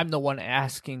 I'm the one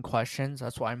asking questions.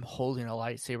 That's why I'm holding a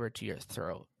lightsaber to your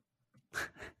throat.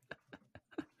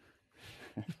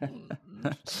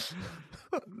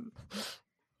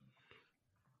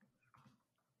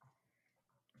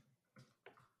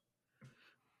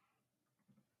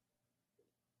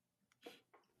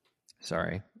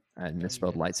 Sorry. I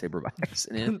misspelled lightsaber by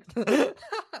accident.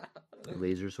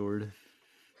 Laser sword.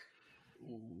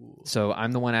 So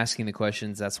I'm the one asking the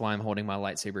questions. That's why I'm holding my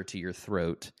lightsaber to your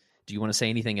throat. Do you want to say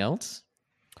anything else?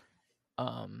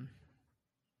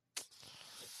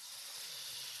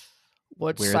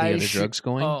 What Where are size the other shoe- drugs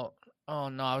going? Oh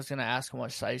no, I was gonna ask him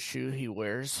what size shoe he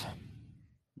wears.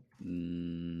 Hey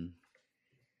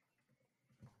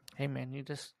man, you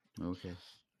just Okay.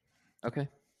 Okay.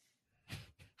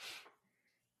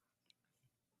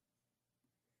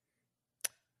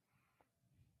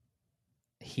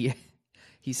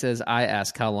 He says, I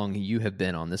ask how long you have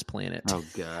been on this planet. Oh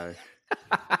gosh.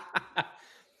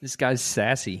 This guy's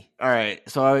sassy. All right.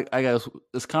 So I guess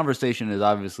this conversation is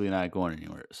obviously not going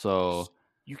anywhere. So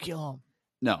you kill him.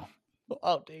 no.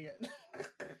 Oh dang it.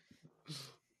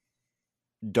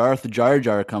 Darth Jar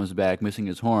Jar comes back missing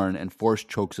his horn and force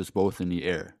chokes us both in the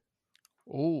air.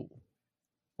 Oh.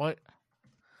 What?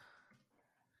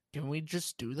 Can we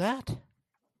just do that?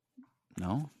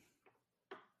 No?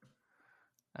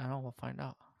 I don't know, we'll find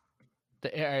out.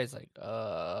 The AI is like,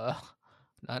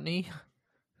 Nani?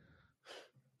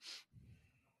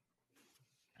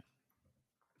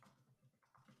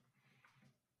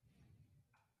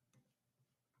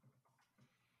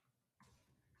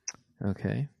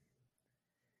 Okay.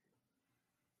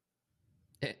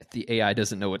 The AI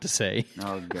doesn't know what to say.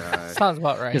 Oh god. Sounds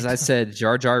about right. Because I said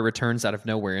Jar Jar returns out of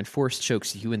nowhere and force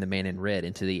chokes you and the man in red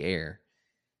into the air.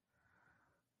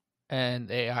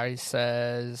 And AI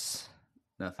says,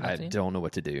 Nothing. I don't know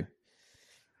what to do.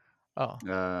 oh,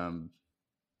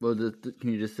 Well, can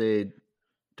you just say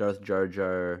Darth Jar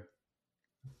Jar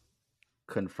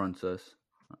confronts us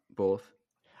both?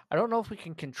 I don't know if we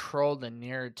can control the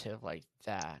narrative like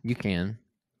that. You can.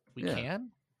 We Yeah. can?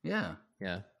 Yeah.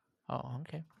 Yeah. Oh,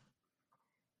 okay.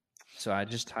 So I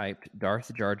just typed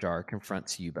Darth Jar Jar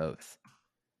confronts you both.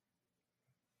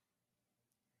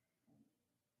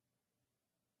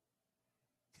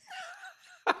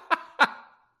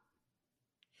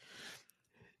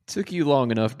 Took you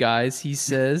long enough, guys, he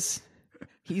says.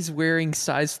 He's wearing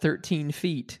size 13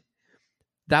 feet.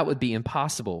 That would be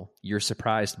impossible. You're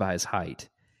surprised by his height.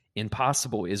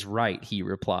 Impossible is right, he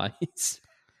replies.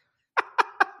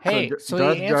 Hey, so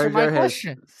Darth he answered my Jar Jar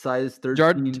question. has size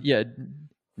 13.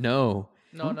 No.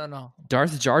 No.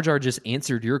 Darth Jar Jar just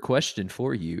answered your question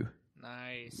for you.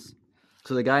 Nice.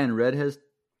 So the guy in red has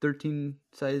 13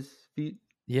 size feet?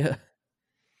 Yeah.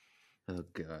 Oh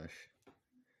gosh.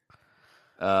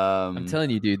 I'm telling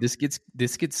you, dude, this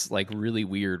gets like really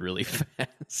weird really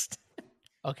fast.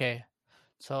 Okay.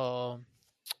 So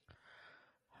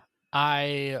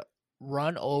I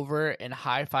run over and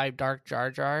high five Dark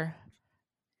Jar Jar,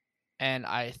 and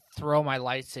I throw my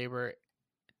lightsaber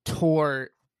toward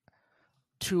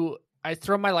I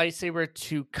throw my lightsaber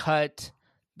to cut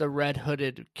the red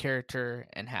hooded character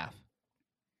in half.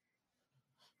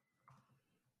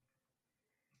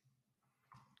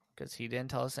 Because he didn't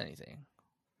tell us anything.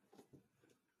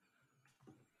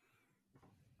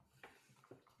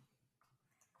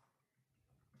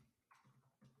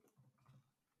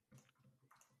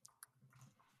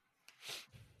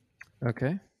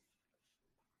 Okay.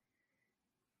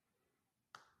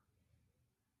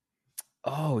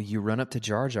 Oh, you run up to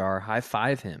Jar Jar, high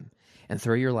five him, and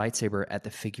throw your lightsaber at the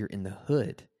figure in the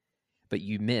hood, but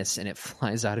you miss and it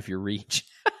flies out of your reach.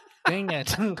 Dang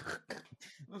it.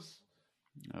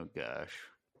 Oh gosh.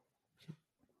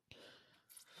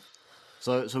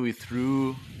 So we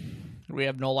threw We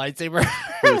have no lightsaber.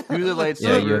 we threw the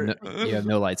Yeah, lightsaber. you have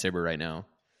no lightsaber right now.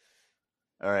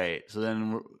 All right. So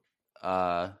then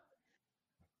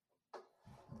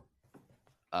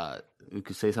we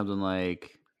could say something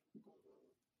like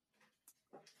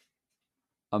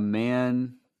a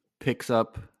man picks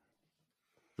up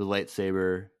the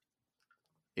lightsaber,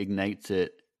 ignites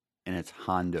it, and it's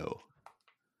Hondo.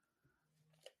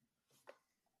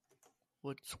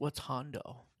 What's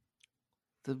Hondo?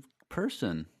 The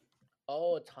person.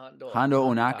 Oh, it's Hondo. Hondo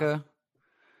Onaka?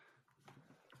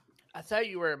 I thought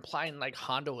you were implying like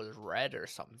Hondo was red or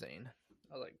something.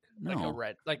 I was like a No.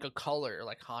 red, like a color,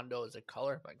 like Hondo is a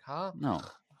color. I'm like, huh? No.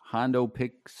 Hondo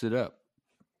picks it up.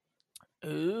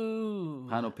 Ooh.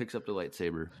 Hondo picks up the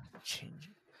lightsaber.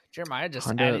 Jeremiah just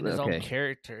Hondo, adding his okay. own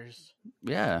characters.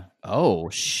 Yeah. Oh,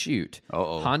 shoot.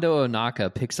 Uh-oh. Hondo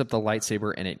Onaka picks up the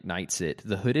lightsaber and ignites it.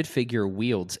 The hooded figure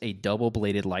wields a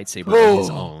double-bladed lightsaber of his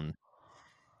own.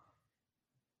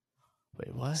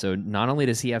 Wait, what? So not only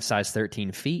does he have size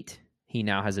 13 feet, he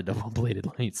now has a double-bladed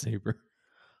lightsaber.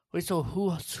 Wait, so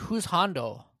who's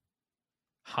Hondo?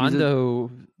 Hondo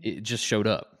it just showed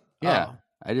up. Yeah. Oh.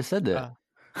 I just said that.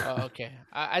 Oh, okay.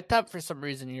 I thought for some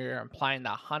reason you were implying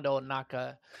that Hondo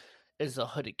Onaka is a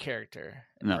hooded character.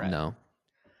 No. Right? No.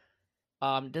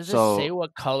 Does So- it say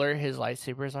what color his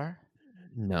lightsabers are?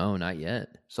 No, not yet.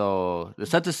 So to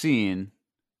set the scene,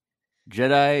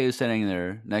 Jedi is sitting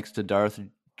there next to Darth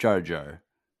Jar Jar.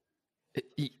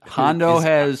 Hondo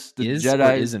has the is or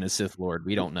Jedi. isn't a Sith Lord.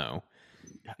 We don't know.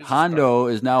 Hondo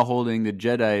is now holding the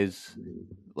Jedi's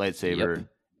lightsaber, Yep.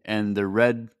 and the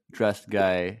red dressed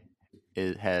guy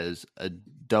has a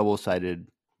double sided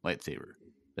lightsaber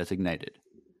that's ignited.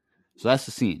 So that's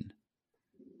the scene.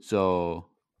 So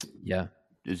Yeah.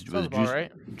 was Sounds it about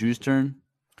right. Drew's turn?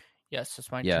 Yes,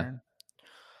 it's my Yeah. turn.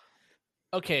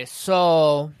 Okay,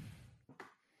 so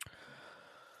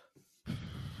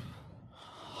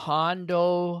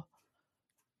Hondo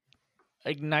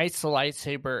ignites the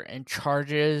lightsaber and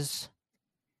charges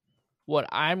what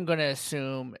I'm going to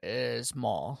assume is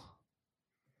Maul.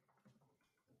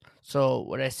 So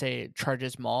would I say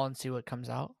charges Maul and see what comes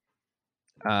out?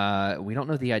 We don't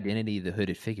know the identity of the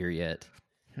hooded figure yet.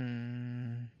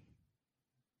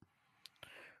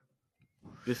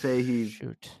 Just say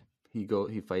Shoot.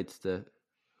 he fights the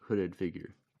hooded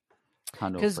figure.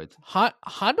 Hondo Because fights.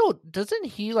 Hondo, doesn't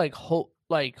he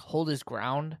hold his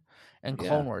ground in Clone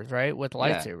Yeah. Wars, right? With Yeah.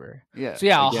 lightsaber. Yeah. So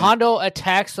yeah, again- Hondo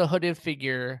attacks the hooded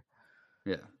figure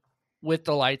Yeah. with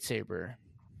the lightsaber.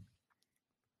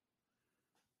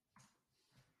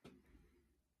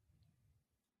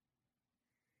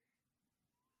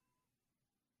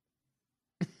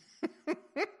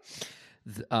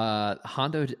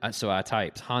 Hondo. So I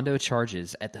typed Hondo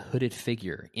charges at the hooded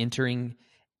figure, entering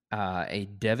a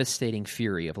devastating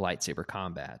fury of lightsaber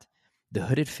combat. The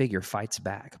hooded figure fights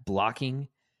back, blocking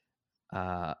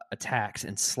attacks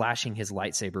and slashing his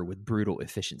lightsaber with brutal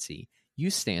efficiency. You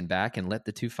stand back and let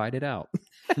the two fight it out.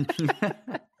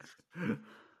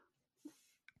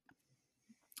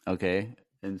 Okay.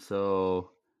 And so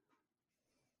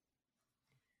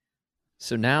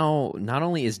So now, not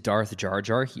only is Darth Jar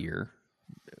Jar here,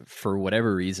 for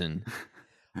whatever reason,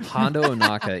 Hondo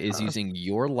Onaka is using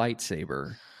your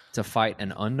lightsaber to fight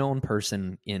an unknown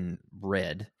person in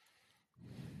red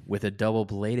with a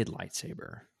double-bladed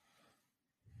lightsaber.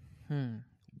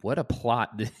 What a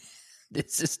plot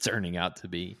this is turning out to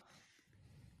be.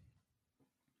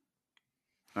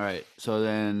 all right. So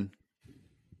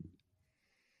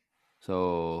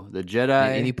the Jedi.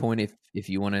 At any point, if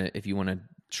you want to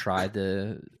try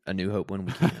A New Hope when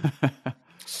we can.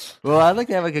 Well, I'd like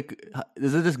to have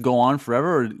does it just go on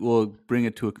forever, or will it bring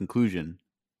it to a conclusion?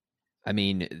 I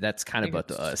mean, that's kind of think up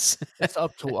to us. It's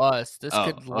up to us. This Oh,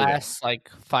 could okay. last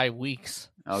like 5 weeks.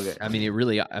 Okay. I mean,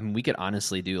 we could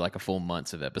honestly do like a full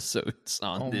months of episodes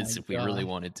on Oh this my if we really God.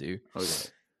 wanted to. Okay.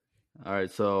 All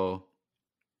right. So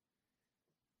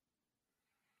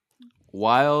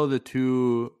while the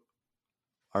two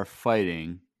are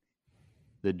fighting,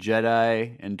 the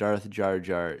Jedi and Darth Jar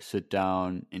Jar sit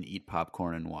down and eat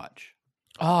popcorn and watch.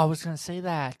 Oh, I was gonna say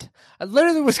that. I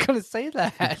literally was gonna say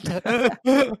that.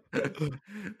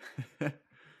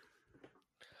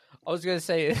 I was gonna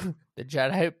say the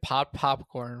Jedi pop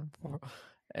popcorn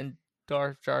and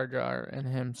Darth Jar Jar and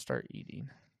him start eating.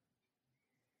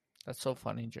 That's so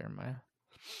funny, Jeremiah.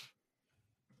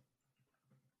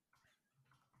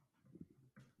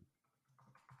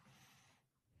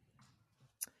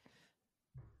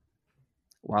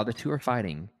 While the two are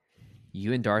fighting,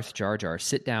 you and Darth Jar Jar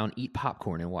sit down, eat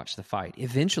popcorn, and watch the fight.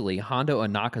 Eventually, Hondo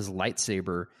Ohnaka's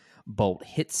lightsaber bolt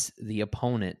hits the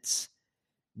opponent's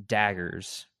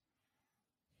daggers,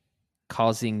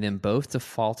 causing them both to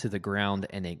fall to the ground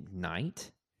and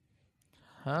ignite.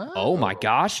 Huh? Oh my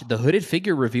gosh, the hooded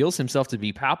figure reveals himself to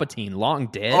be Palpatine, long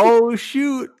dead. Oh,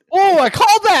 shoot. Oh, I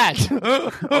called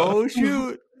that. Oh,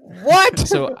 shoot. What?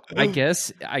 So I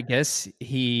guess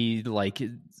he like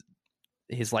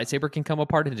his lightsaber can come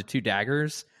apart into two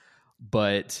daggers,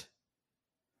 but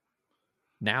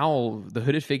now the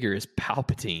hooded figure is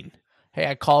Palpatine. Hey,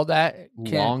 I called that.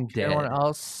 Long Can anyone dead.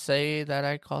 else say that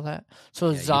I call that? So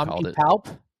Yeah, you zombie called it.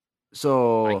 palp?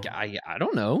 So, I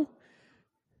don't know.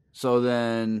 so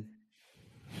then,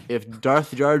 if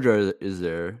Darth Jar Jar is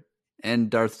there and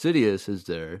Darth Sidious is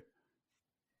there,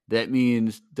 that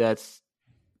means that's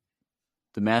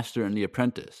the Master and the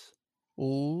Apprentice.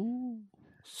 Ooh.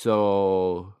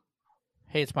 So,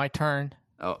 Hey, it's my turn.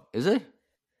 oh, is it?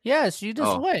 Yes, you just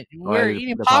Oh. went. Oh, We're I-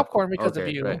 eating the popcorn because of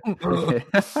Okay, you. right. Okay.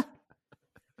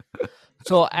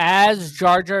 So as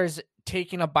Jar Jar is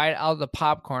taking a bite out of the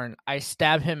popcorn, I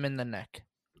stab him in the neck.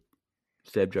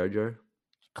 Stab Jar Jar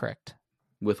Correct.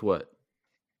 with what?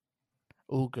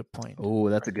 Oh, good point. Oh,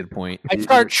 that's a good point. I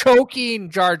start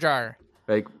choking Jar Jar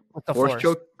Like with the force force.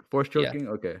 choke? Force Yeah. choking?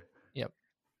 Okay.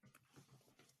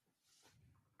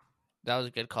 That was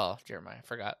a good call, Jeremiah. I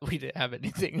forgot we didn't have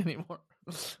anything anymore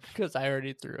because I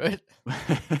already threw it.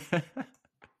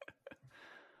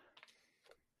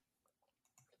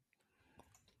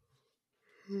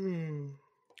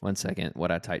 One second.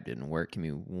 What I typed didn't work. Give me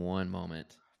one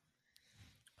moment.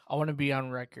 I want to be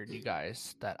on record, you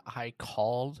guys, that I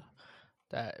called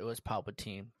that it was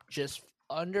Palpatine just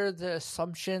under the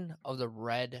assumption of the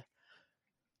red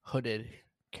hooded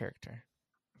character.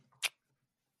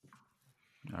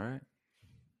 All right.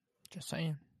 Just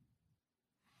saying.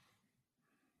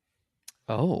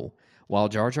 Oh, while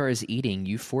Jar Jar is eating,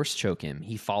 you force choke him.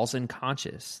 He falls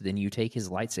unconscious. Then you take his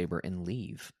lightsaber and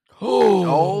leave.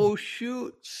 Oh,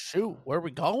 shoot. Shoot, where are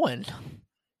we going?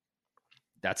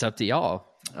 That's up to y'all.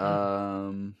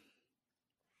 I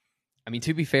mean,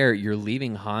 to be fair, you're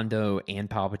leaving Hondo and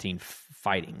Palpatine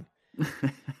fighting.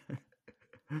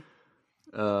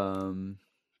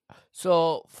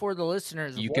 So for the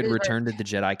listeners, You what could is our return to the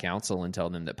Jedi Council and tell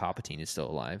them that Palpatine is still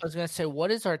alive. I was gonna say,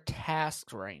 what is our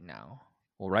task right now?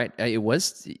 Well, right,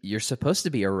 you're supposed to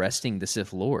be arresting the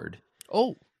Sith Lord.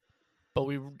 Oh, but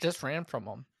we just ran from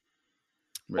them,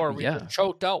 or we Yeah. just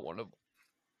choked out one of them.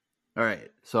 All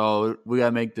right. So we got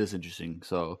to make this interesting.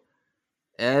 So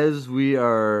as we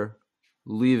are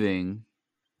leaving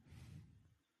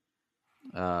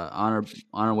on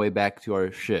our way back to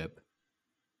our ship,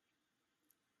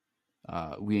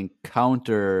 we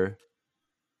encounter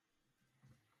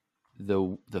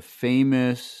the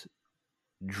famous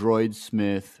droid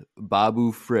smith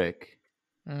Babu Frick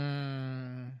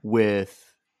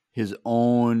with his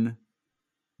own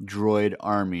droid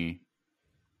army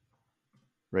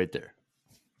right there.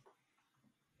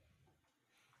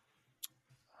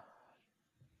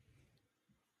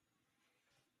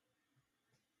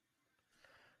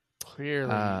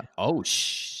 Clearly,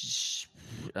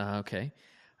 Okay.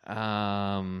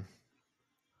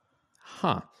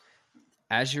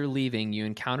 As you're leaving, you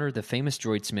encounter the famous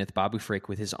droid smith Babu Frick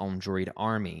with his own droid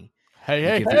army.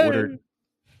 hey,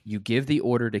 You give the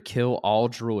order to kill all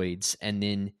droids, and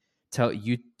then tell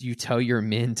your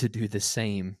men to do the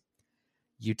same.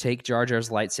 You take Jar Jar's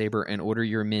lightsaber and order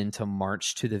your men to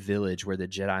march to the village where the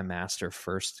Jedi Master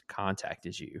first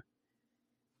contacted you.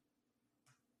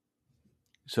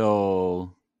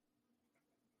 So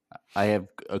I have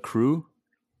a crew.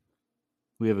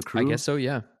 We have a crew. I guess so,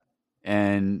 yeah.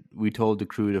 And we told the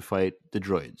crew to fight the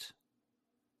droids.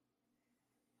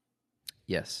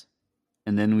 Yes.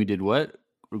 And then we did what?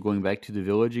 We're going back to the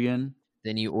village again?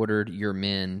 Then you ordered your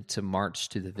men to march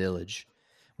to the village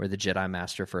where the Jedi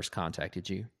Master first contacted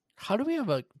you. how do we have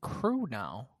a crew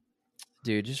now?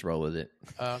 Dude, just roll with it.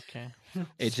 Okay,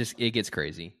 It gets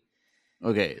crazy.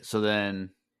 Okay, so then,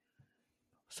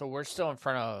 so we're still in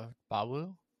front of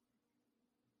Babu.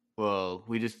 well,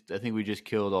 I think we just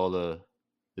killed all the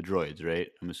the droids, right?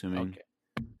 I'm assuming.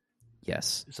 Okay.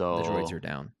 Yes. So the droids are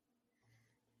down.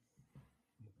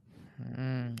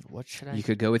 What should I? You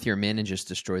could go with your men and just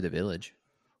destroy the village.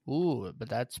 Ooh, but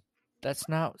that's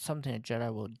not something a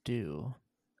Jedi will do.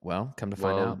 Well, come to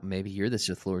find Well- out, maybe you're the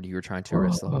Sith Lord you were trying to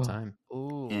arrest the whole time.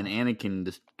 Ooh, and Anakin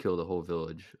just killed the whole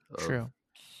village. true.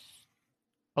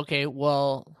 Okay,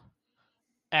 well,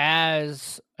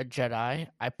 as a Jedi,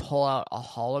 I pull out a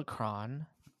holocron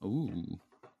Ooh.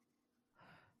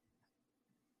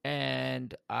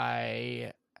 and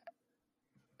I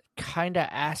kind of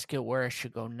ask it where I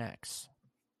should go next.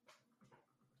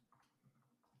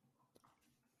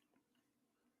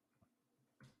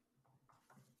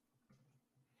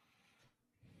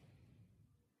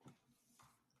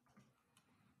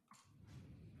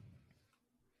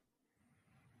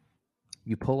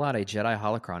 You pull out a Jedi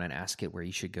holocron and ask it where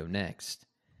you should go next.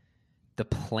 The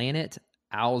planet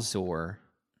Alzor,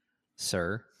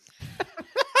 sir.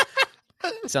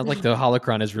 Sounds like the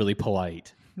holocron is really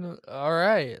polite. All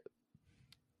right.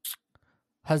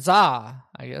 Huzzah!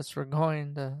 I guess we're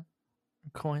going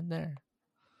there.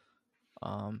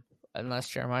 Unless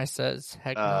Jeremiah says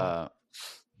heck no.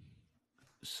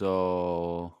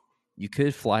 So You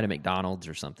could fly to McDonald's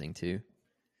or something too.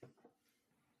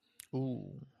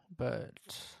 Ooh, but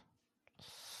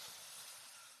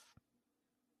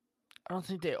I don't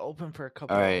think they open for a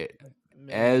couple. all right.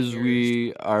 many As years.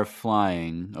 we are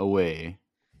flying away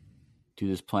to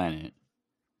this planet,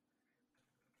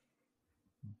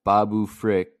 Babu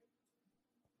Frick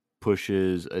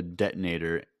pushes a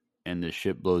detonator and the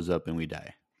ship blows up and we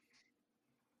die.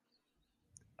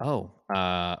 Oh,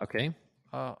 okay.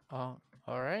 All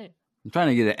right. I'm trying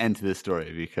to get an end to this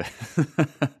story because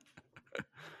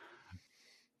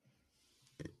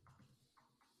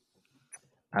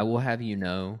I will have you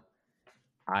know,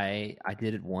 I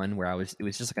did one where it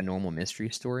was just like a normal mystery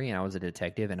story, and I was a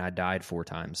detective, and I died 4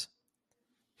 times.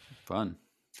 fun.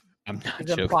 I'm not He's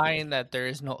joking. implying that there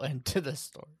is no end to the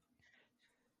story.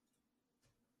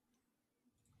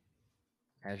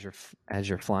 As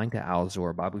you're flying to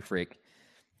Alzor, Babu Frick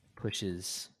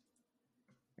pushes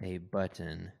a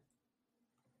button,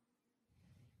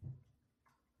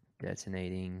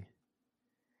 detonating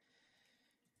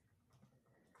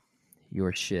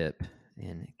your ship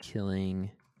and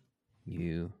killing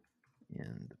you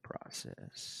in the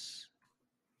process.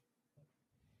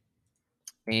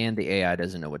 And the AI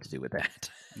doesn't know what to do with that.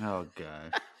 Oh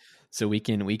god. So we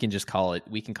can just call it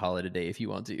a day if you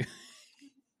want to.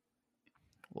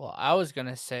 Well, I was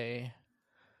gonna say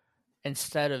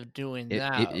instead of doing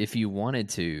that, If you wanted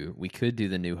to, we could do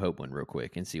the New Hope one real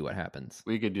quick and see what happens.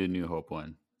 We could do a New Hope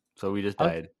one. So we just Oh.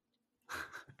 died.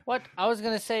 what I was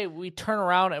gonna say, we turn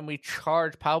around and we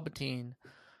charge Palpatine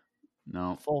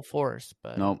No. full force,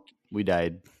 but Nope. We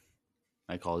died.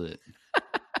 I called it.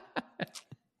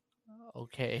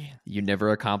 okay. You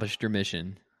never accomplished your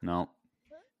mission. No.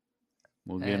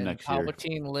 We'll get him And next year.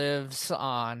 Palpatine lives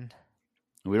on.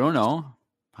 We don't know.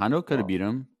 Hondo could have Oh, beat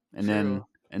him. And true.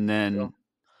 then True.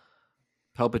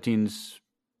 Palpatine's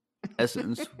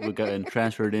essence would get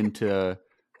transferred into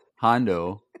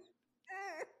Hondo.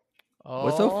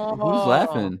 What's up? Who's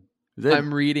laughing? Is that,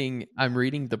 I'm reading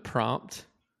the prompt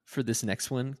for this next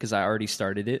one because I already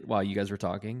started it while you guys were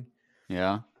talking.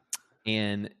 yeah.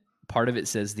 And part of it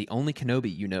says the only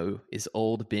Kenobi you know is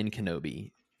old Ben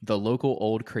Kenobi, the local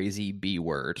old crazy B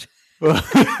word.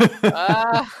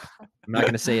 Ah, I'm not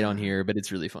going to say it on here, but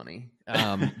it's really funny.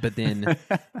 But then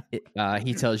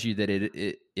he tells you that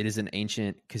it is an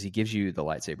ancient, because he gives you the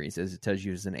lightsaber. He says it tells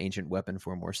you it's an ancient weapon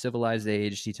for a more civilized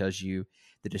age. He tells you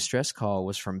the distress call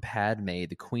was from Padme,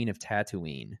 the Queen of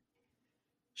Tatooine.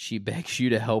 She begs you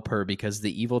to help her because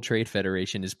the Evil Trade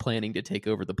Federation is planning to take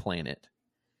over the planet.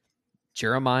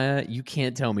 Jeremiah, you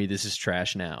can't tell me this is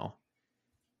trash now.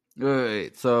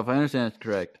 Wait, so if I understand it's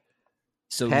correct,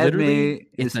 So Padme literally,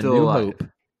 is it's a still new alive. hope.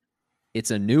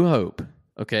 It's a new hope,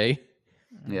 okay?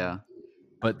 Yeah.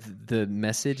 But the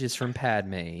message is from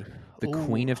Padme, the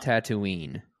Queen of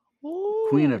Tatooine.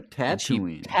 Queen of And she-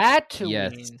 Tatooine. Tatooine.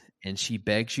 Yes, and she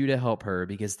begs you to help her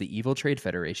because the Evil Trade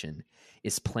Federation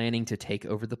is planning to take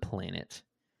over the planet.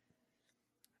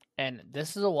 And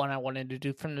this is the one I wanted to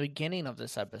do from the beginning of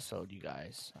this episode, you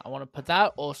guys. I want to put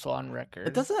that also on record.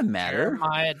 It doesn't matter.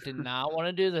 Jeremiah did not want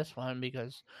to do this one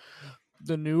because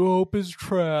the New Hope is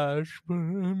trash.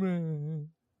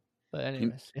 But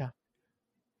anyways, yeah.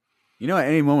 You know, at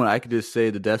any moment I could just say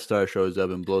the Death Star shows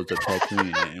up and blows up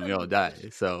Tatooine and we all die.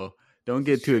 So don't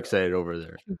get too excited over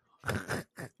there.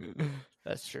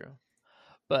 That's true.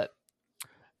 But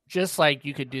just like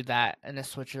you could do that and a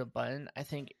switch of a button, I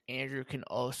think Andrew can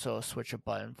also switch a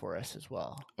button for us as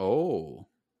well. Oh.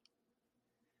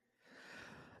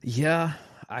 Yeah,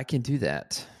 I can do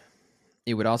that.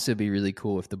 It would also be really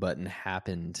cool if the button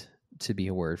happened to be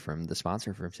a word from the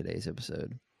sponsor for today's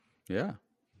episode. Yeah.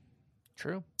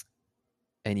 True.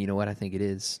 And you know what? I think it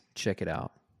is. Check it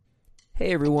out.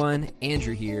 Hey everyone,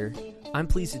 Andrew here. I'm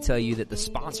pleased to tell you that the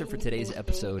sponsor for today's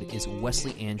episode is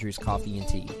Wesley Andrews Coffee and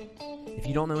Tea. If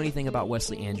you don't know anything about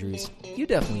Wesley Andrews, you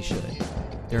definitely should.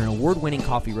 They're an award-winning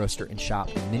coffee roaster and shop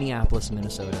in Minneapolis,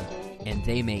 Minnesota, and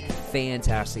they make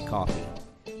fantastic coffee.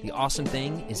 The awesome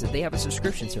thing is that they have a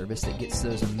subscription service that gets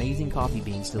those amazing coffee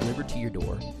beans delivered to your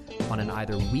door on an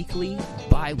either weekly,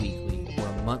 bi-weekly, or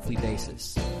a monthly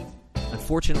basis.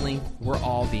 Unfortunately, we're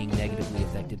all being negatively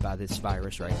affected by this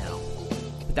virus right now.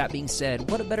 But that being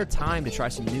said, what a better time to try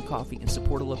some new coffee and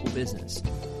support a local business.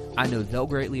 I know they'll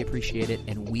greatly appreciate it,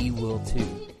 and we will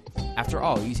too. After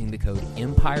all, using the code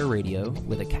Empire Radio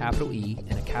with a capital E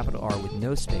and a capital R with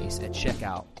no space at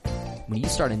checkout, when you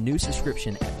start a new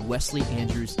subscription at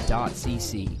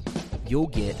wesleyandrews.cc, you'll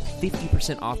get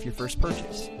 50% off your first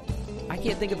purchase. I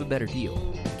can't think of a better deal.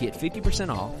 Get 50%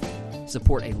 off,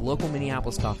 support a local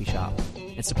Minneapolis coffee shop,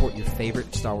 and support your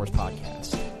favorite Star Wars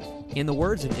podcast. In the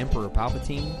words of Emperor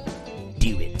Palpatine,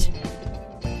 do it.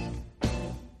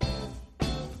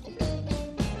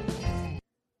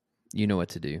 You know what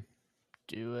to do.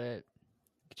 Do it.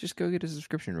 Just go get a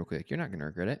subscription real quick. You're not going to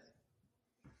regret it.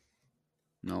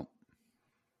 Nope.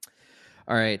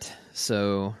 All right.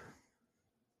 So,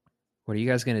 what are you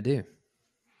guys going to do?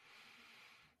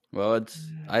 Well,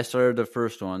 I started the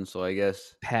first one, so I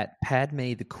guess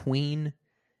Padme, the queen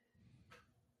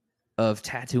of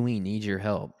Tatooine, needs your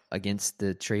help against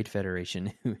the Trade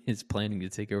Federation, who is planning to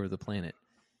take over the planet.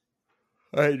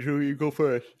 All right, Drew, you go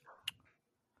first.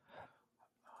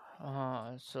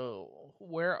 So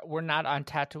we're not on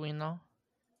Tatooine though.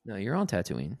 No, you're on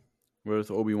Tatooine. We're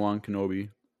with Obi-Wan Kenobi.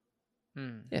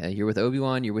 Yeah, you're with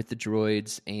Obi-Wan, you're with the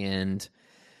droids, and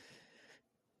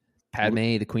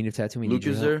Padme, the queen of Tatooine. Luke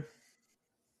is there?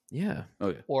 Yeah.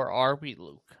 Okay. Or are we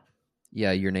Luke?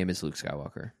 Yeah, your name is Luke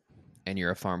Skywalker, and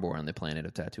you're a farm boy on the planet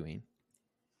of Tatooine.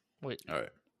 Wait, All right.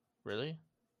 really?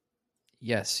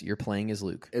 Yes, you're playing as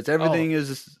Luke. It's everything is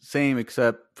the same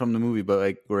except from the movie, but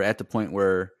like we're at the point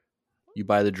where you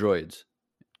buy the droids.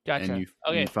 Gotcha. And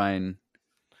Okay. you find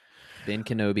Ben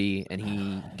Kenobi, and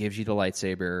he gives you the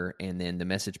lightsaber, and then the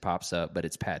message pops up, but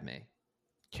it's Padme.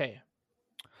 Okay.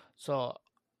 So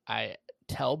I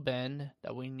tell Ben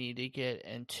that we need to get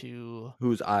into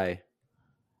who's I?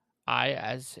 I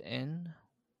as in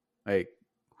Like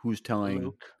who's telling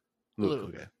Luke. Luke.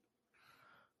 Luke. Okay.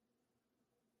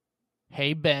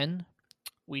 Hey Ben,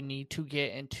 we need to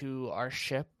get into our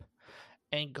ship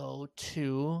and go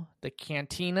to the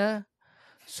cantina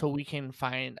so we can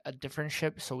find a different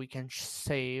ship so we can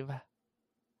save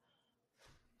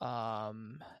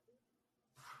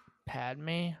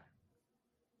Padme.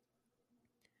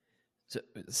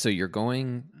 So you're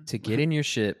going to get in your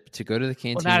ship to go to the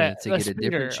Well, cantina to get speeder. a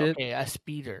different ship. Okay, a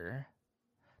speeder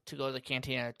to go to the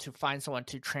cantina to find someone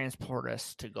to transport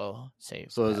us to go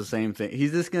save. So it's the same thing.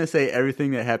 He's just gonna say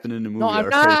everything that happened in the movie. No,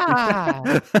 I'm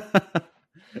already.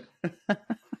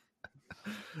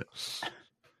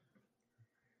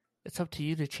 It's up to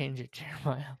you to change it,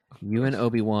 Jeremiah. You and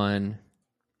Obi-Wan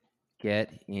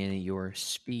get in your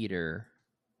speeder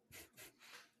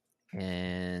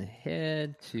and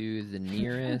head to the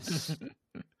nearest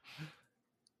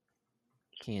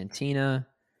cantina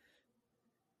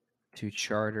to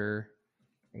charter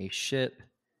a ship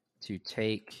to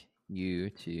take you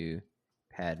to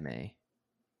Padme.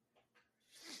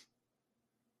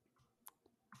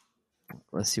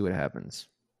 Let's see what happens.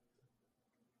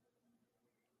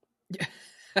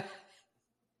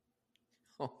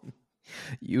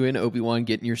 You and Obi-Wan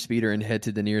get in your speeder and head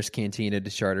to the nearest cantina to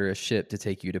charter a ship to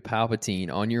take you to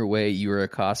Palpatine. On your way, you are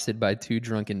accosted by two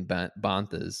drunken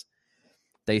banthas.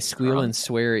 They squeal and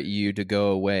swear at you to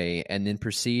go away, and then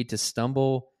proceed to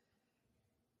stumble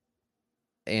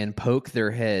and poke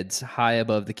their heads high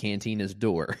above the cantina's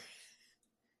door.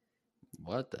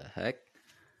 What the heck?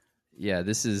 Yeah,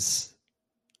 this is...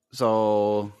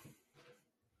 So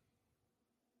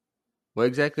what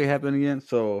exactly happened again?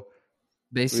 So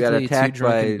basically we got attacked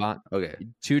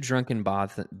two drunken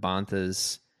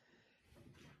banthas,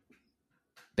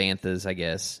 I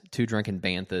guess. Two drunken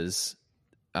banthas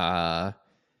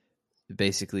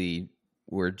basically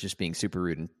were just being super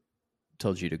rude and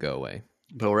told you to go away.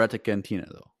 But we're at the cantina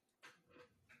though.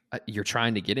 You're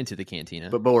trying to get into the cantina.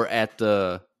 But we're at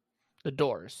the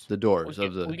doors. The doors we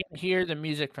of the. We can hear the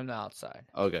music from the outside.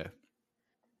 Okay.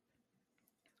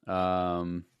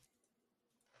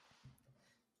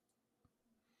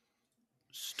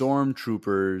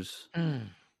 Stormtroopers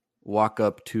walk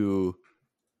up to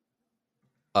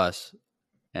us,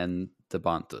 and the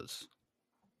Banthas.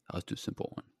 I'll do a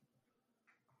simple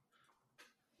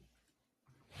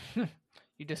one.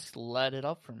 You just let it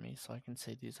up for me so I can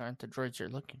say these aren't the droids you're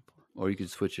looking for. Or you could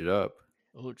switch it up.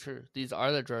 Oh, true. These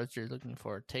are the droids you're looking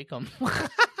for. Take them.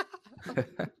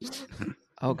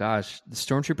 Oh gosh, the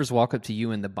stormtroopers walk up to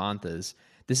you and the Banthas.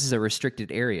 This is a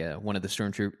restricted area. One of the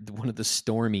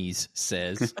Stormies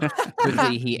says.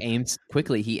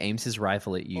 Quickly he aims his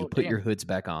rifle at you. Oh, Put damn. your hoods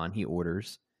back on. He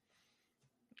orders.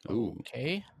 Ooh.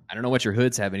 Okay. I don't know what your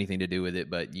hoods have anything to do with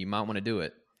it, but you might want to do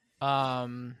it.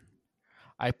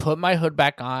 I put my hood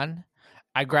back on.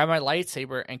 I grab my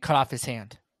lightsaber and cut off his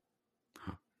hand.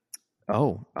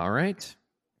 Oh, all right.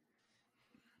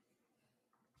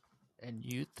 And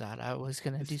you thought I was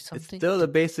gonna do It's something? still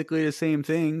basically the same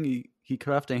thing. He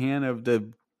cut off the hand of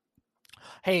the.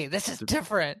 Hey, this is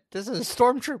different. This is a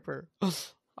stormtrooper.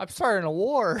 I'm starting a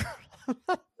war.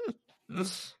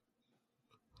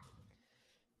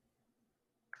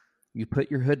 You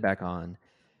put your hood back on,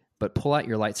 but pull out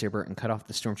your lightsaber and cut off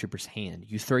the stormtrooper's hand.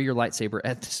 You throw your lightsaber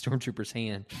at the stormtrooper's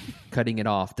hand, cutting it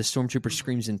off. The stormtrooper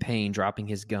screams in pain, dropping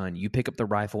his gun. You pick up the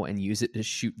rifle and use it to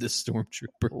shoot the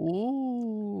stormtrooper.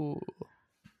 Ooh.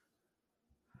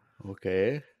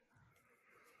 Okay.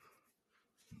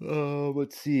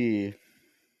 Let's see.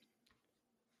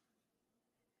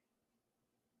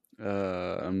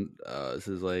 This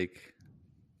is like.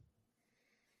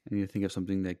 I need to think of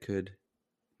something that could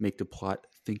make the plot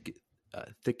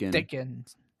thicken.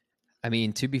 Dickens. I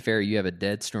mean, to be fair, you have a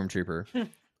dead stormtrooper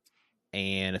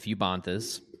and a few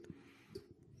Banthas.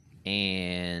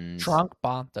 And Drunk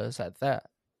Banthas at that.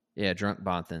 yeah, drunk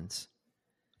Banthans.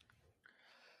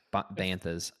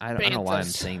 Banthas. I don't know why I'm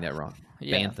Banthas. saying that wrong.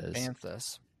 Yeah, Banthas.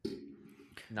 Banthas.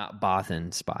 Not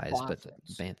Bothan spies, but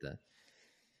Bothans. Bantha.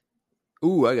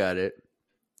 Ooh, I got it.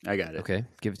 Okay,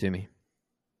 give it to me.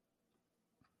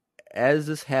 As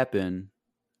this happened,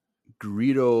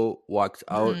 Greedo walks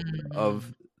out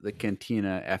of the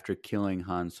cantina after killing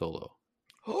Han Solo.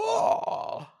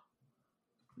 Oh,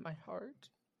 my heart.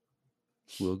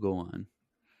 We'll go on.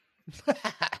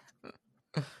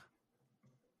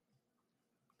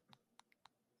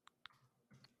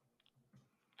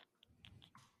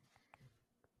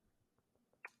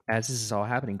 As this is all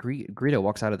happening, Greedo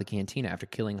walks out of the cantina after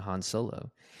killing Han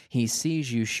Solo. He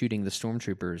sees you shooting the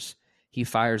stormtroopers. He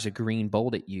fires a green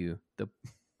bolt at you.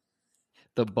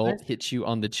 The bolt hits you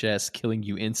on the chest, killing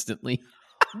you instantly.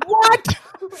 What?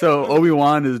 So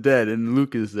Obi-Wan is dead and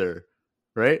Luke is there,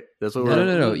 right? That's what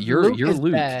No. You're is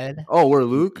Luke. dead, Oh, we're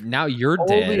Luke? Now you're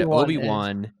dead. Obi-Wan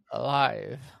Obi-Wan.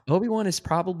 alive. Obi-Wan is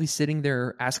probably sitting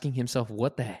there asking himself,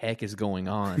 what the heck is going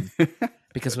on?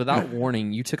 Because without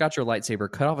warning, you took out your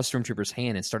lightsaber, cut off a stormtrooper's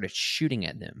hand, and started shooting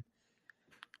at them.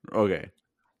 Okay.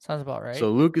 Sounds about right.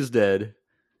 So Luke is dead.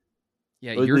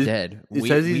 Yeah, Oh, you're dead. It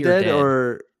says he's dead,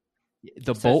 or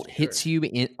the bolt hits you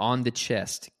on the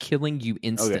chest, killing you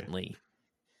instantly.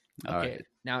 all okay. right.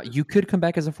 Now, you could come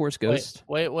back as a Force ghost.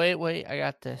 Wait. I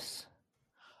got this.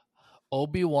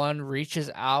 Obi-Wan reaches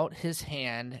out his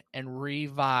hand and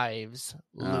revives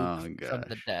Luke from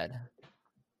the gosh. dead.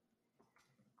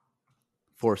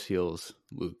 Force heals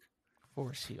Luke.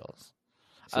 Force heals.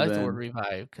 So I like the then- word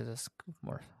revive because it's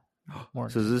more.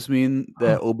 So does this mean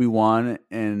that Obi-Wan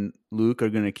and Luke are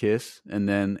gonna kiss, and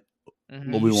then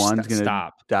Mhm. Obi-Wan's gonna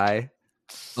Stop. die?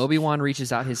 Obi-Wan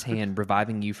reaches out his hand,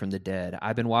 reviving you from the dead.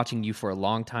 I've been watching you for a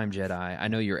long time, Jedi. I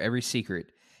know your every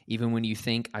secret, even when you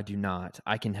think I do not.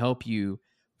 I can help you.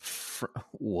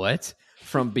 What?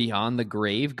 From beyond the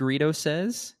grave, Greedo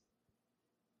says?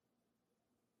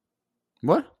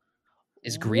 What?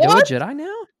 Is Greedo What? a Jedi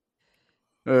now?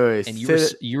 Wait, And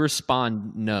say you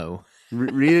respond, no.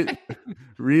 read it.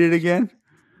 Read it again.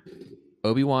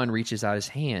 Obi-Wan reaches out his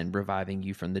hand, reviving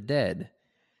you from the dead.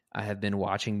 I have been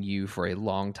watching you for a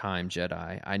long time,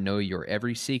 Jedi. I know your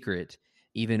every secret,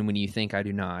 even when you think I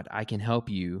do not. I can help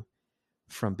you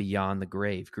from beyond the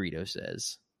grave, Greedo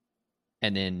says.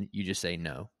 And then you just say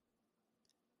no.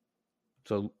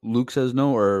 So Luke says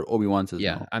no, or Obi-Wan says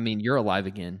Yeah, no. I mean, you're alive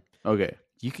again. Okay.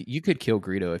 You could kill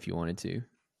Greedo if you wanted to.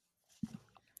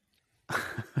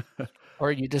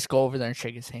 Or you just go over there and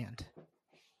shake his hand.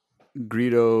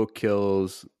 Greedo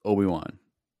kills Obi-Wan.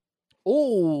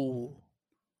 Oh.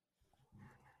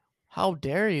 How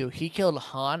dare you? He killed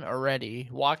Han already.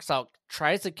 Walks out,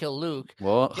 tries to kill Luke.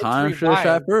 Well, Gets Han should have shot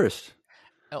revived. first.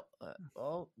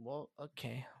 Oh, well,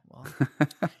 okay. Well,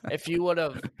 if you would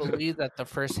have believed that the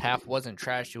first half wasn't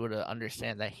trash, you would have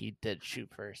understand that he did shoot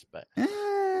first. But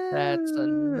That's I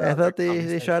another thought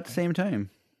they shot at the conversation. same time.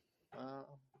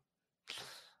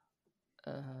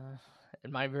 uh,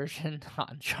 in my version.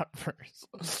 Han shot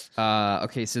first.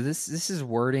 Okay, so this is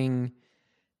wording.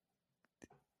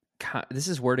 This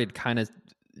is worded kind of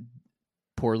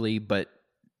poorly, but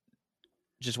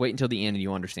just wait until the end and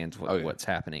you'll understand what's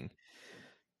happening.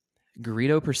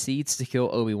 Greedo proceeds to kill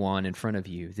Obi-Wan in front of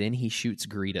you. Then he shoots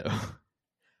Greedo.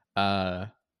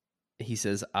 He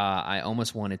says, I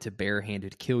almost wanted to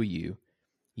barehanded kill you.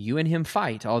 You and him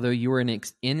fight, although you are an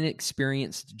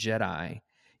inexperienced Jedi.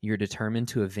 You're determined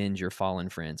to avenge your fallen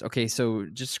friends. Okay, so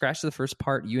just scratch the first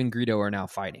part. You and Greedo are now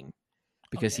fighting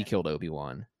because he killed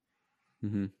Obi-Wan.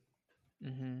 Mm-hmm.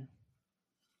 Mm-hmm.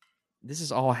 This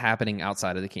is all happening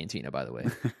outside of the cantina, by the way.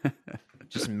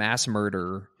 Just mass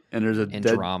murder And there's a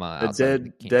drama outside of the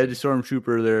cantina. dead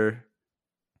stormtrooper there,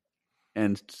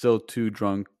 and still 2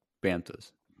 drunk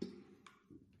bantas.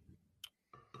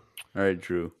 All right,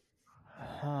 Drew.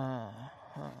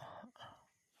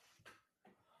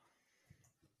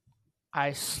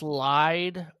 I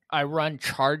run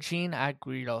charging at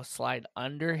Greedo, slide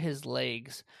under his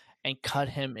legs, and cut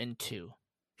him in 2.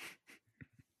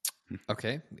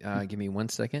 Okay, give me 1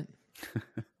 second.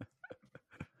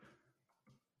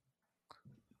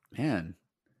 Man,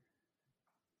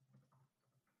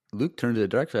 Luke turned to the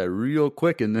dark side real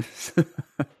quick in this.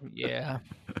 Yeah.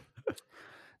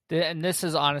 And this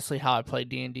is honestly how I play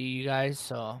D&D, you guys.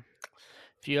 So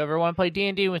if you ever want to play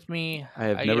D&D with me, I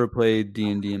have never played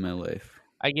D&D in my life.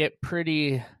 I get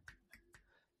pretty.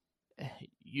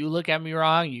 You look at me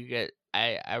wrong, you get.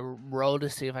 I roll to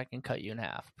see if I can cut you in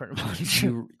half. Pretty much.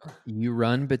 You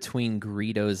run between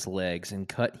Greedo's legs and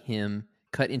cut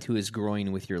into his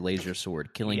groin with your laser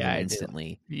sword, killing him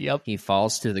instantly. Yep. He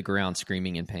falls to the ground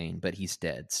screaming in pain, but he's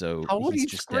dead. So how would he's he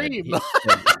just scream? dead.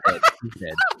 He's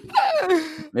dead.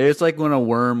 Maybe it's like when a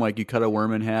worm, like you cut a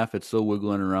worm in half, it's still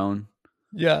wiggling around.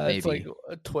 Yeah, Maybe. it's like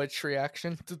a Twitch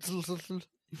reaction.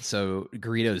 So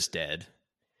Greedo's dead.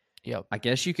 Yep. I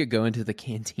guess you could go into the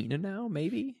cantina now,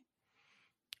 maybe?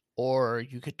 Or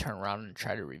you could turn around and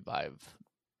try to revive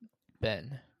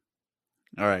Ben.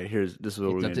 All right, this is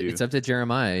what we're gonna do. It's up to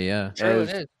Jeremiah. Yeah. True, it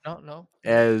is. No.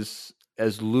 As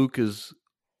Luke is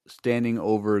standing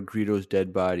over Greedo's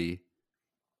dead body,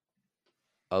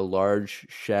 a large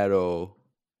shadow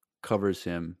covers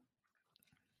him,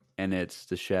 and it's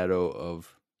the shadow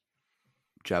of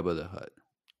Jabba the Hutt.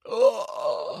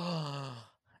 Oh,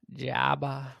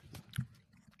 Jabba.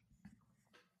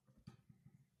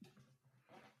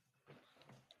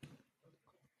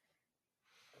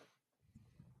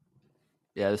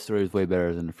 Yeah, this story is way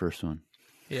better than the first one.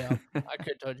 Yeah, I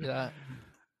could have told you that.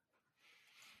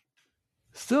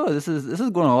 Still, this is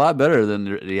going a lot better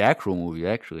than the actual movie.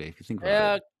 Actually, if you think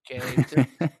about Okay,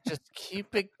 just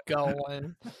keep it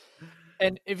going.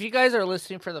 And if you guys are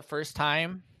listening for the first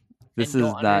time, this and is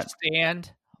don't not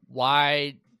understand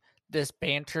why this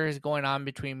banter is going on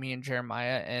between me and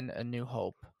Jeremiah and A New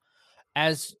Hope.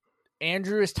 As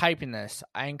Andrew is typing this,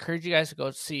 I encourage you guys to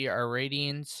go see our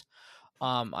ratings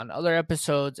on other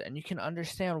episodes, and you can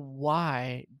understand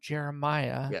why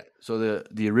Jeremiah. Yeah. So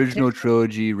the original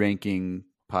trilogy ranking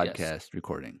podcast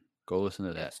recording. Go listen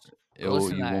to that. You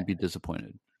won't be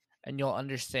disappointed, and you'll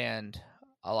understand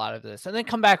a lot of this. And then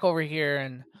come back over here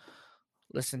and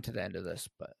listen to the end of this.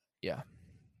 But yeah,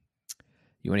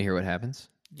 you want to hear what happens?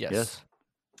 Yes.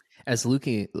 As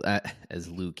Lukey, as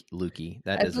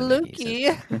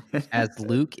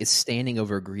Luke is standing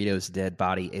over Greedo's dead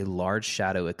body, a large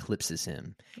shadow eclipses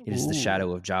him. It is the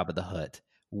shadow of Jabba the Hutt.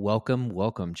 Welcome,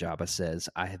 welcome, Jabba says.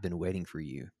 I have been waiting for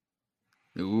you.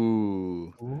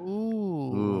 Ooh.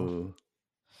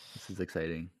 This is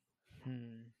exciting.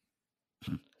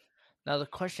 Now the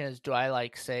question is, do I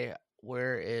say,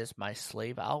 where is my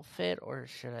slave outfit, or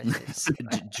should I say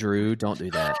Drew, don't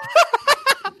do that.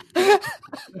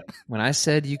 When I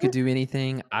said you could do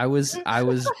anything, I was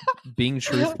being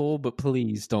truthful, but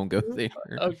please don't go there.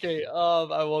 Okay,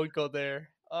 I won't go there.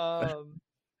 I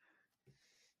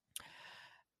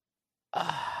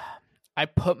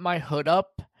put my hood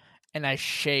up and I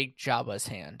shake Jabba's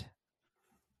hand.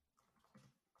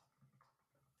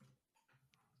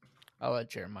 I'll let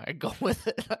Jeremiah go with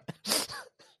it.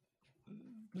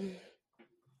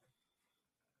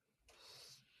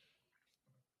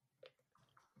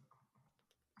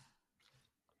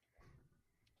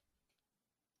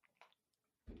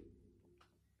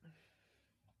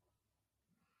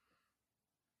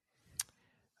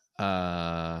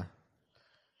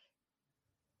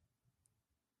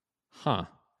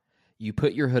 You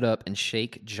put your hood up and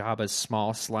shake Jabba's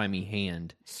small, slimy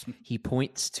hand. He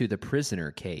points to the prisoner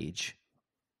cage.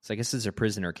 So I guess it's a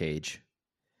prisoner cage.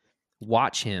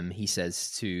 Watch him, he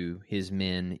says to his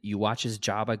men. You watch as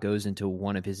Jabba goes into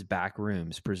one of his back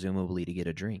rooms, presumably to get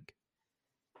a drink.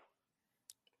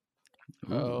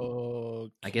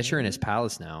 Ooh. I guess you're in his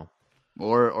palace now.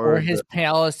 Or his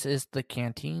palace is the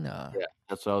cantina. Yeah,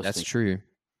 that's what I was That's thinking.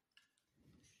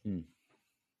 true.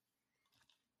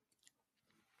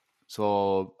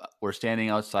 So we're standing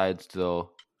outside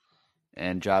still,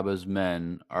 and Jabba's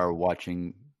men are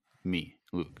watching me,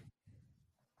 Luke.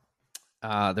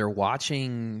 They're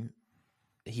watching.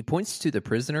 He points to the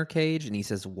prisoner cage and he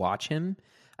says, "Watch him."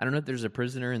 I don't know if there's a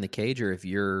prisoner in the cage or if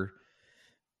you're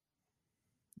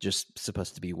just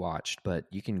supposed to be watched, but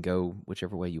you can go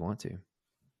whichever way you want to.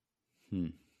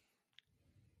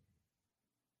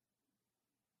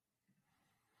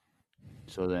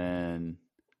 So then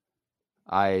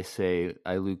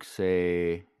Luke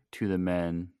say to the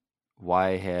men,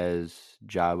 "Why has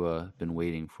Jabba been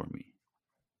waiting for me?"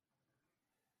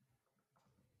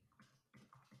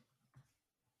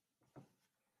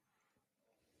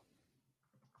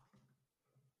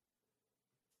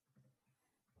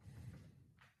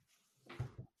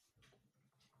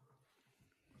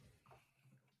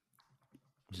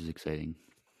 This is exciting.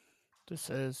 This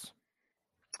is.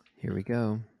 Here we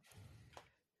go.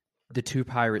 The two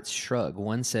pirates shrug.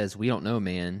 One says, "We don't know,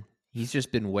 man. He's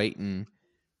just been waiting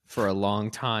for a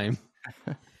long time."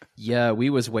 "Yeah, we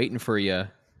was waiting for you,"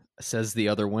 says the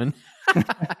other one.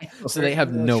 So they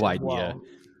have no idea. Well.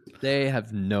 They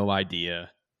have no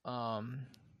idea.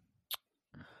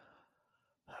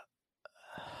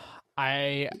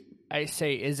 I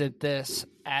say, "Is it this?"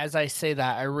 As I say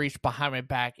that, I reach behind my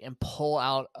back and pull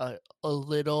out a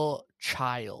little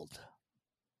child.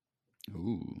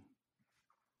 Ooh.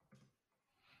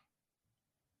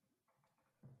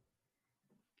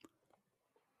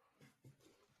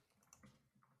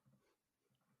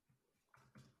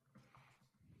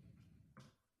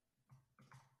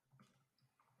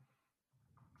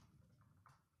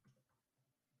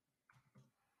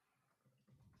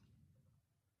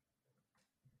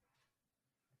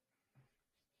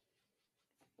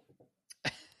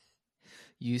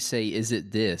 You say, "Is it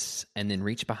this?" and then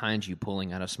reach behind you,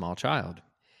 pulling out a small child.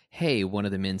 "Hey," one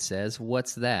of the men says,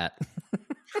 "what's that?"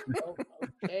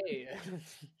 Okay.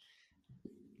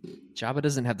 Jabba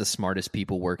doesn't have the smartest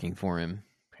people working for him.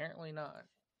 Apparently not.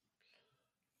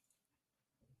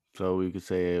 So we could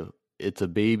say it's a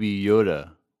baby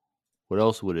Yoda. What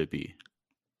else would it be?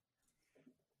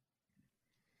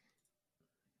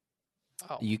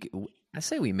 Oh. I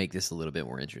say we make this a little bit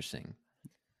more interesting.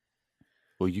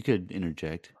 Well, you could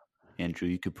interject. Andrew,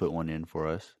 you could put one in for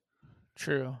us.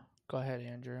 True. Go ahead,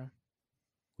 Andrew.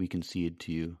 We can see it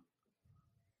to you.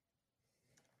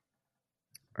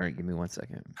 All right, give me 1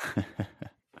 second.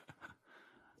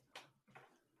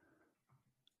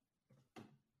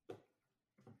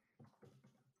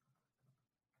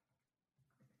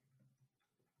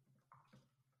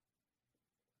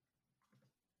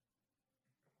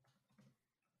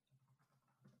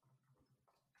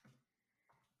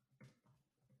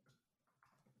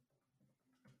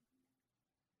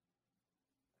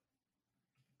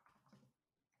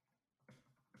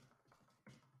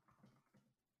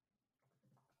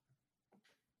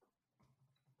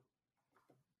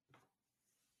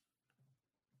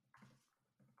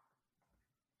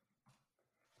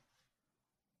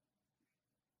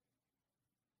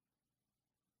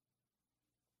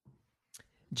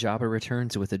 Jabba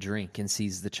returns with a drink and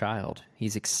sees the child.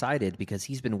 He's excited because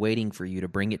he's been waiting for you to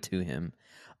bring it to him,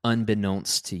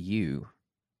 unbeknownst to you.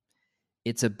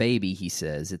 "It's a baby," he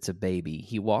says. "It's a baby."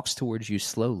 He walks towards you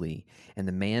slowly, and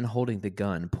the man holding the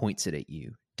gun points it at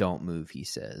you. "Don't move," he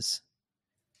says.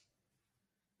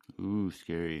 Ooh,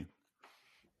 scary.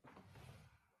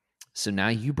 So now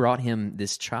you brought him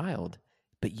this child,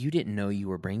 but you didn't know you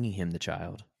were bringing him the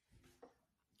child.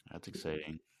 That's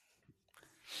exciting.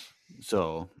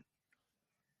 So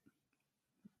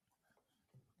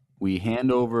we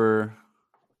hand over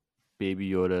Baby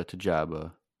Yoda to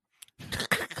Jabba.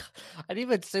 I didn't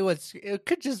even say it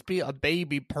could just be a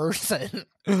baby person.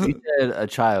 We said a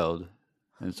child,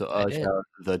 and so I did.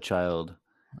 the child.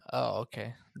 Oh,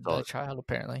 okay. The child,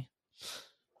 apparently.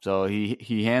 So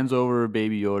he hands over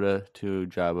Baby Yoda to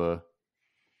Jabba,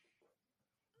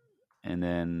 and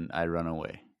then I run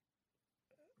away.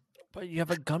 But you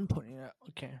have a gun pointing at.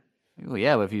 Okay. Well,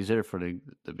 yeah, but if he's there for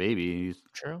the baby, he's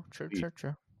True.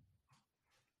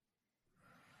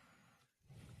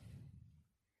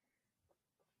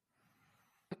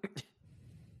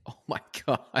 Oh my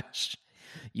gosh.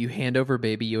 You hand over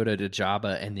Baby Yoda to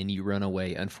Jabba and then you run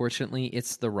away. Unfortunately,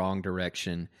 it's the wrong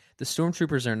direction. The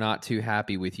stormtroopers are not too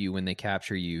happy with you when they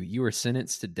capture you. You are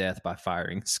sentenced to death by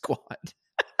firing squad.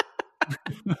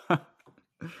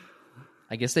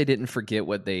 I guess they didn't forget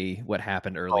what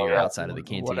happened earlier outside of the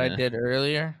cantina. What I did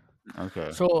earlier?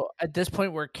 Okay. So at this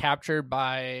point, we're captured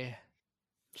by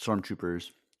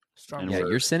Stormtroopers. Storm. And Yeah, we're-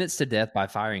 you're sentenced to death by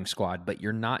firing squad, but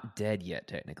you're not dead yet,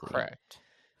 technically. Correct.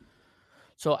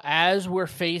 So as we're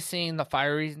facing the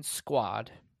firing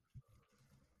squad,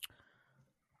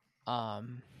 right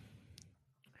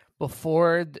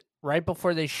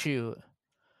before they shoot,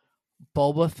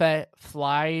 Boba Fett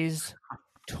flies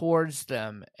towards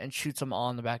them and shoots them all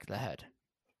in the back of the head.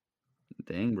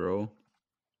 Dang, bro.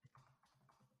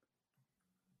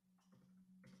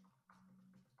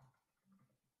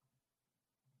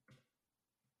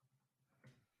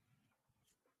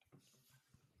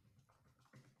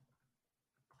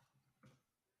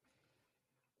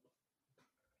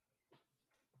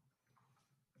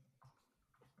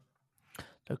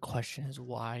 The question is,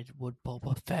 why would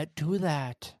Boba Fett do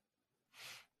that?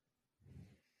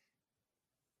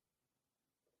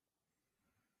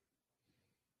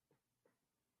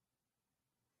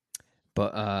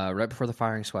 But right before the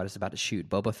firing squad is about to shoot,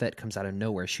 Boba Fett comes out of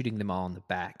nowhere, shooting them all in the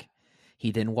back.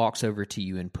 He then walks over to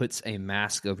you and puts a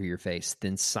mask over your face,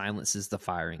 then silences the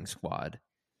firing squad.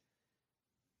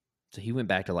 So he went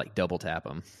back to like double tap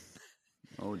him.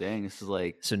 Oh, dang. This is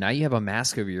like... So now you have a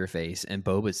mask over your face and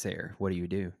Boba's there. What do you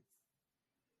do?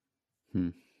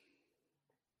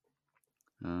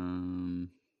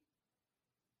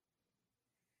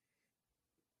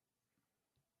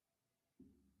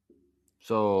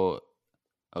 So,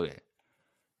 okay.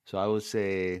 So I would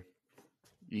say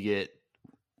you get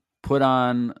put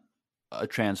on a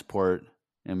transport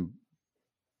and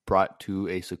brought to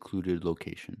a secluded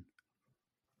location.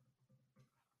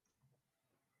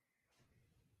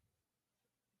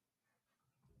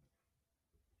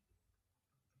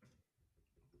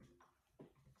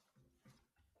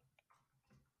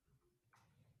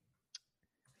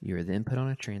 You are then put on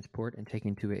a transport and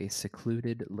taken to a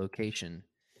secluded location.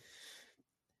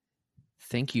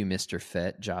 Thank you, Mr.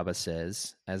 Fett, Jabba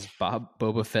says. As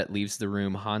Boba Fett leaves the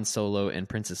room, Han Solo and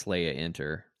Princess Leia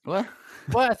enter. What?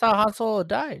 What? I thought Han Solo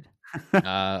died.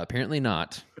 Apparently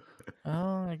not.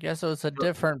 Oh, I guess it was a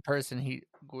different person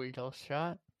Guido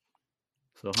shot.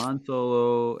 So Han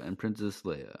Solo and Princess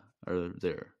Leia are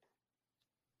there.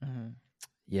 Mm-hmm.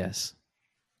 Yes.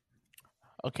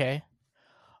 Okay.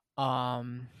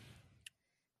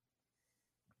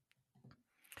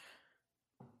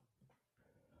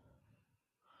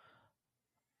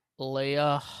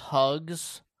 Leia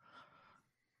hugs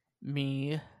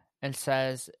me and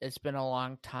says, "It's been a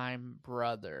long time,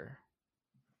 brother."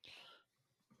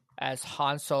 As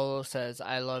Han Solo says,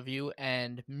 "I love you,"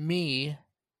 and me,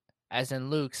 as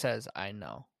in Luke, says, "I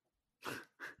know."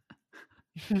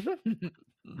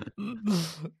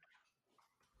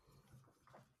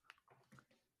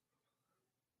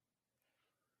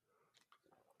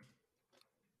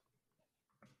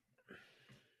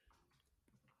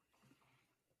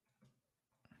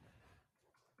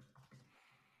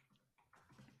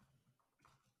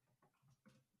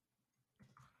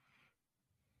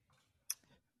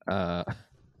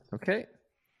 Okay.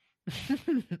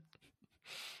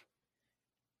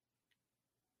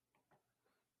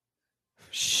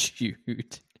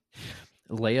 Shoot.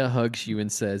 Leia hugs you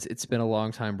and says, "It's been a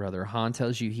long time, brother." Han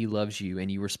tells you he loves you,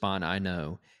 and you respond, "I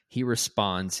know." He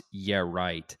responds, "Yeah,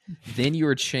 right." Then you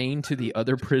are chained to the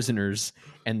other prisoners,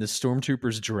 and the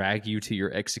stormtroopers drag you to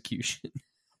your execution.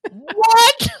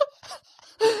 What?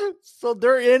 So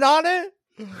they're in on it?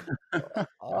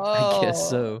 I guess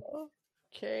so.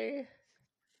 Okay.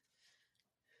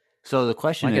 So the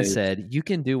question Like I is, said, you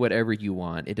can do whatever you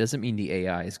want. It doesn't mean the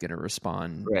AI is going to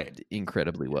respond Right.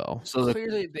 incredibly well. so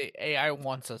Clearly, the AI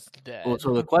wants us dead.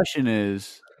 so the question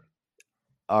is,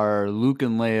 are Luke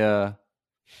and Leia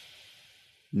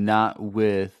not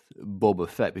with Boba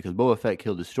Fett? Because Boba Fett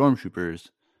killed the stormtroopers,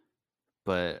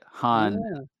 but Han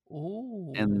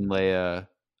Ooh. and Leia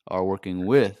are working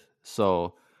with.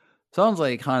 So sounds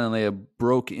like Han and Leia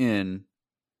broke in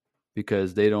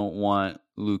because they don't want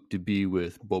Luke to be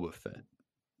with Boba Fett.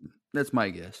 That's my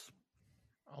guess.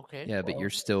 Okay. Yeah, but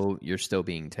well, you're still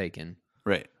being taken.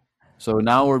 Right. So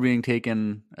now we're being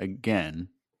taken again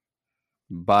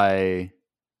by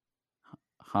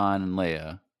Han and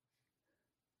Leia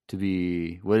to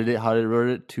be how did it word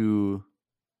it?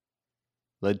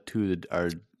 Led to our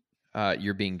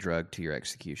You're being drugged to your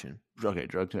execution.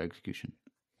 drug to execution.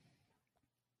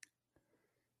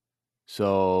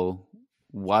 So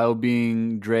while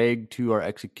being dragged to our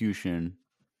execution,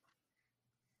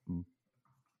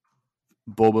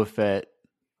 Boba Fett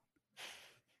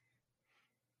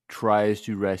tries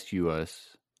to rescue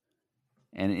us,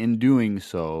 and in doing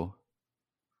so,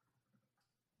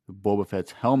 Boba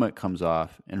Fett's helmet comes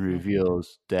off and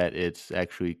reveals that it's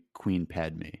actually Queen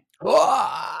Padme.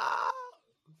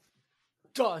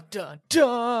 Dun dun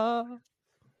dun.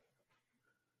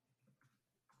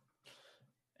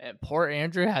 And poor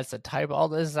Andrew has to type all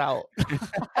this out.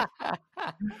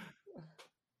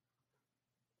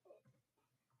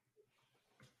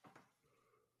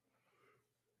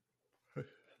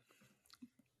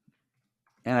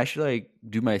 And I should like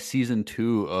do my season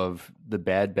 2 of the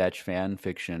Bad Batch fan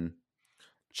fiction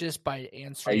Just by by,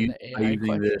 answering the by AI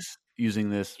question. using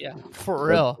this. Yeah, for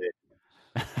real.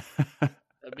 website.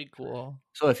 That'd be cool.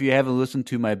 So if you haven't listened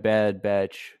to my Bad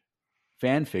Batch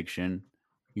fan fiction,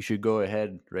 you should go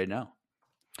ahead right now.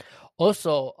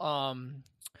 Also,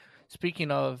 speaking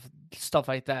of stuff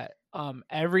like that,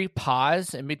 every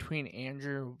pause in between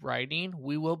Andrew writing,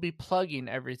 we will be plugging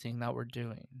everything that we're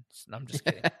doing. No, I'm just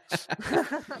kidding.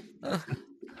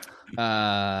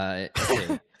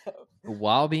 Okay.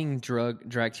 While being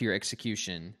dragged to your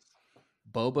execution,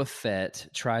 Boba Fett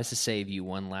tries to save you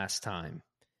one last time.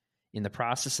 In the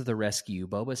process of the rescue,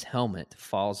 Boba's helmet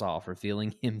falls off,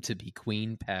 revealing him to be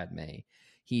Queen Padme.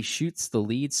 He shoots the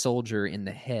lead soldier in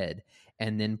the head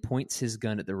and then points his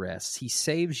gun at the rest. He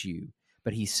saves you,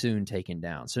 but he's soon taken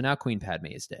down. So now Queen Padme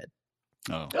is dead.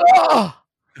 Oh. Ah!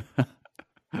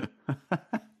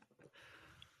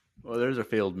 Well, there's a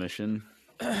failed mission.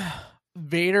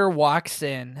 Vader walks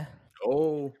in,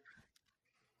 Oh.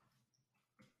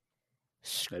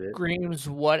 That it? screams,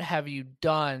 "What have you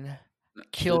done?"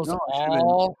 Kills No, it should've been-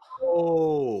 all.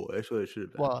 Oh, that's what it should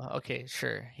have been. Well, okay,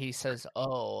 sure. He says,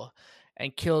 "Oh,"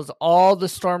 and kills all the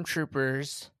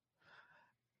stormtroopers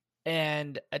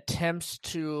and attempts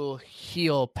to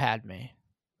heal Padme.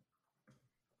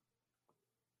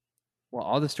 Well,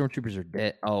 all the stormtroopers are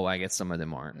dead. Oh, I guess some of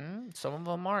them aren't. Some of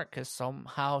them aren't because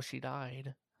somehow she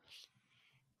died.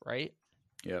 Right?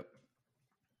 Yep.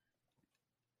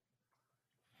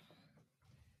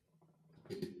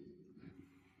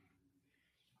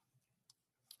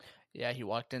 Yeah, he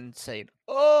walked in and said,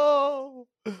 "Oh,"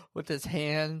 with his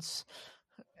hands.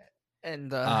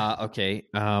 And Okay.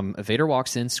 Vader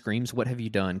walks in, screams, "What have you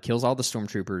done?" Kills all the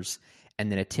stormtroopers,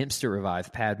 and then attempts to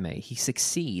revive Padme. He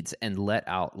succeeds and lets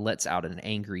out an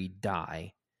angry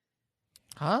die.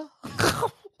 huh?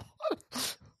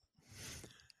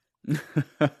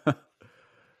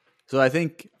 So I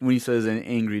think when he says an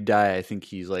angry die, I think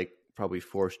he's like probably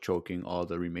force choking all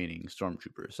the remaining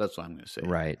stormtroopers. That's what I'm going to say.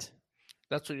 Right.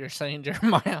 That's what you're saying,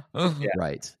 Jeremiah.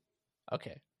 Right.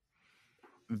 Okay.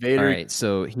 Vader. All right.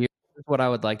 So here's what I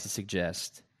would like to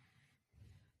suggest.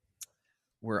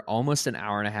 We're almost an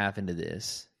hour and a half into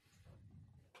this.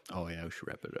 Oh yeah, we should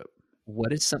wrap it up.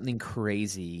 What is something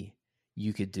crazy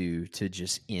you could do to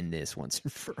just end this once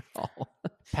and for all?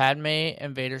 Padme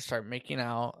and Vader start making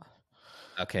out.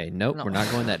 Okay. Nope. No. We're not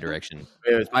going that direction.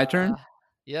 Wait, it's my turn.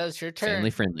 Yeah, it's your turn. Family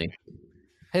friendly.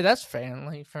 Hey, that's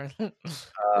family friendly.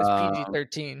 It's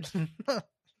PG-13.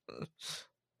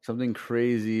 Something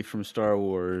crazy from Star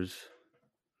Wars.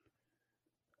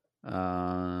 A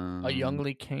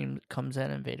youngly comes in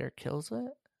and Vader kills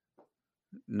it.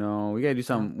 No, we gotta do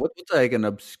something. What's like an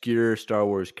obscure Star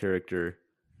Wars character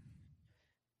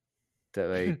that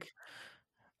like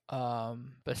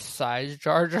Besides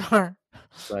Jar Jar,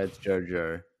 besides Jar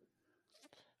Jar?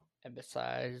 and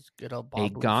besides good old A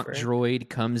Bob Gonk Woodford. droid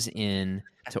comes in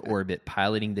to orbit,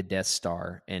 piloting the Death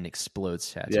Star, and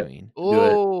explodes Tatooine.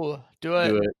 Ooh, do it,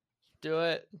 Do it. do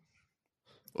it.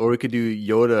 Or we could do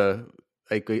Yoda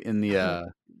like in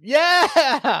the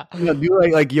Yeah. do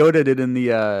like Yoda did in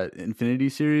the Infinity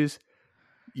series.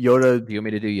 Yoda Do you want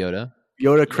me to do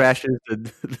Yoda? crashes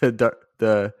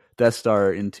the Death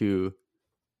Star into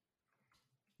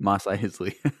Mos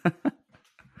Eisley.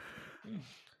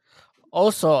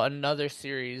 Also, another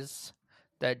series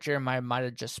that Jeremiah might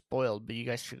have just spoiled, but you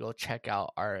guys should go check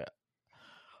out our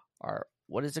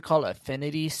what is it called?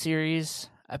 Affinity series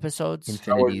episodes.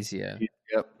 Infinities, yeah.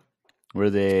 Yep. Where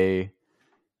they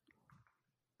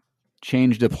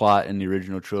changed the plot in the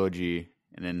original trilogy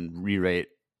and then rewrite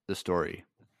the story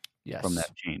Yes. from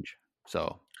that change.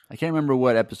 So I can't remember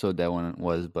what episode that one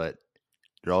was, but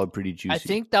they're all pretty juicy. I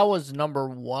think that was number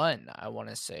 1, I want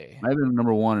to say. might have been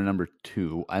number 1 and number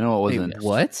 2. I know it Wait, wasn't.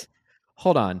 what?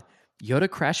 Hold on. Yoda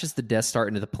crashes the Death Star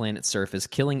into the planet's surface,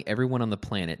 killing everyone on the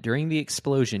planet. During the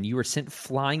explosion, you are sent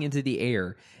flying into the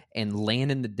air and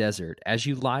land in the desert. As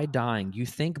you lie dying, you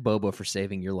thank Boba for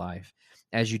saving your life.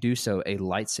 As you do so, a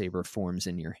lightsaber forms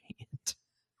in your hand.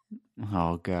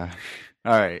 Oh gosh!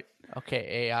 All right,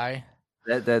 Okay, AI.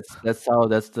 that's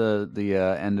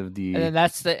the end of the. And then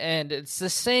that's the end. It's the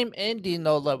same ending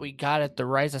though that we got at the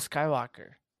Rise of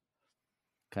Skywalker.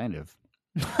 Kind of.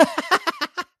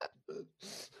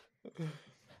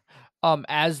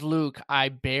 As Luke, I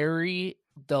bury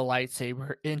the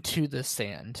lightsaber into the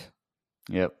sand.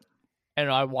 Yep. And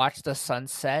I watched the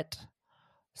sunset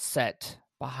set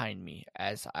behind me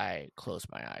as I closed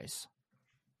my eyes.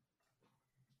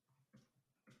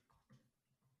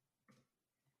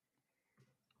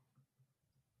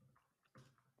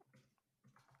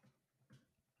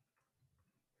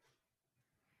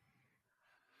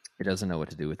 It doesn't know what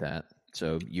to do with that.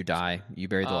 So you die. You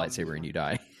bury the lightsaber and you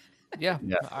die. Yeah.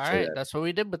 Yeah, All so right. that- That's what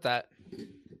we did with that.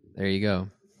 There you go.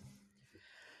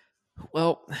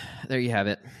 Well, there you have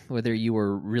it. Whether you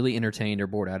were really entertained or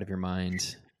bored out of your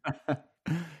mind,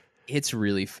 it's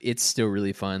still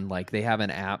really fun. Like they have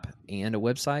an app and a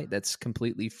website that's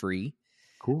completely free.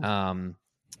 Cool.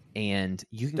 And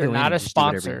you can They're go in not and a just do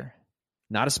whatever sponsor.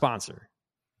 not a sponsor,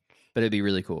 but it'd be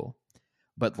really cool.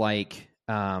 But like,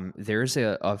 there's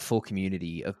a full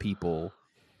community of people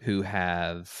who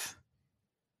have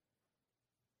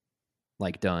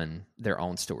like done their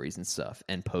own stories and stuff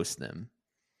and post them.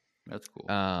 That's cool.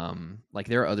 Like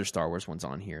there are other Star Wars ones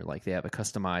on here. Like they have a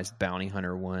customized bounty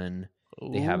hunter one.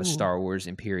 They have a Ooh. Star Wars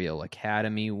Imperial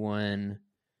Academy one.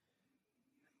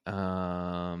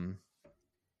 There's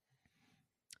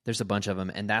a bunch of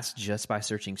them, and that's just by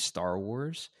searching Star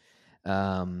Wars.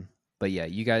 But yeah,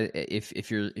 you guys, if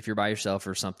you're by yourself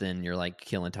or something, you're like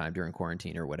killing time during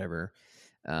quarantine or whatever,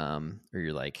 or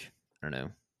you're like, I don't know,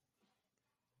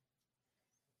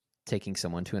 taking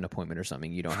someone to an appointment or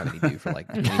something, you don't have anything to do for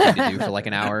like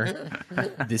an hour.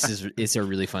 It's a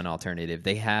really fun alternative.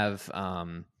 They have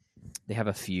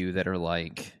a few that are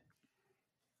like,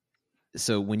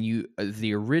 so when you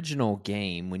the original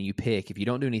game, when you pick, if you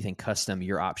don't do anything custom,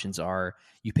 your options are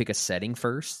you pick a setting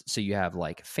first. So you have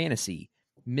like fantasy,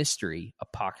 mystery,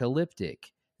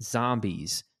 apocalyptic,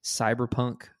 zombies,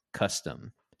 cyberpunk,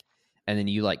 custom. And then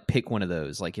you like pick one of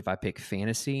those. Like if I pick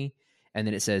fantasy, and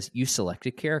then it says you select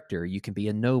a character. You can be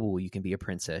a noble, you can be a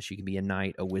princess, you can be a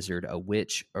knight, a wizard, a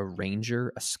witch, a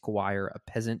ranger, a squire, a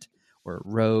peasant, or a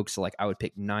rogue. So like I would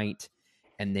pick knight,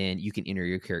 and then you can enter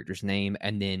your character's name,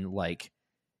 and then like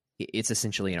it's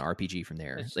essentially an RPG from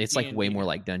there. It's like way more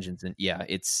like Dungeons and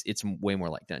it's way more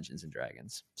like Dungeons and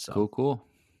Dragons. So Cool.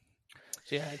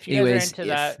 So yeah, if you anyways, guys are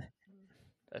into that,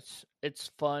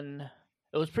 it's fun.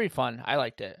 It was pretty fun. I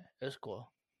liked it. It was cool.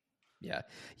 Yeah,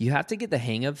 you have to get the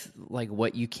hang of like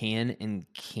what you can and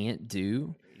can't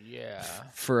do. Yeah.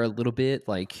 For a little bit,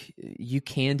 like you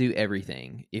can do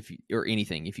everything or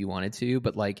anything if you wanted to,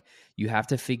 but like you have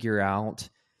to figure out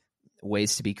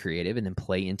ways to be creative and then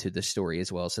play into the story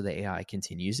as well, so the AI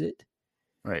continues it.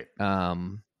 Right.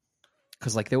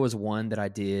 Because like there was one that I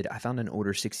found an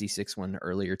Order 66 one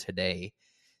earlier today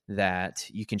that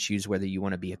you can choose whether you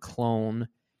want to be a clone,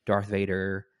 Darth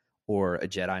Vader, or a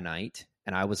Jedi Knight.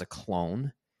 And I was a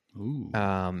clone. Ooh.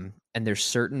 And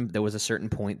there was a certain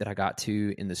point that I got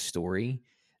to in the story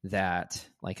that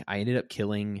like I ended up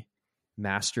killing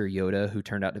Master Yoda, who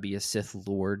turned out to be a Sith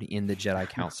Lord in the Jedi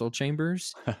Council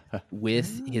chambers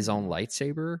with his own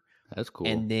lightsaber. That's cool.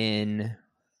 And then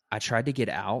I tried to get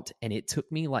out, and it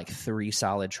took me like 3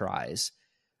 solid tries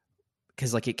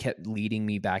because like it kept leading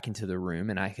me back into the room,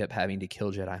 and I kept having to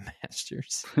kill Jedi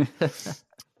Masters.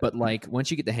 But like once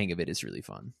you get the hang of it, it's really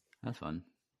fun. That's fun.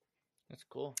 That's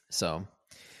cool. So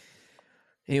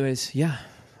anyways, yeah.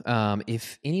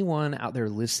 If anyone out there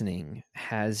listening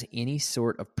has any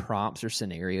sort of prompts or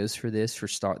scenarios for this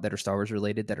that are Star Wars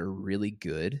related that are really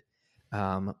good,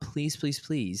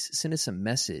 please send us a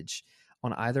message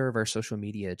on either of our social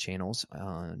media channels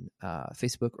on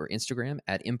Facebook or Instagram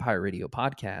at Empire Radio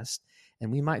Podcast,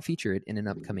 and we might feature it in an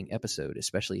upcoming episode,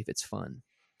 especially if it's fun.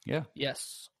 Yeah.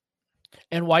 Yes.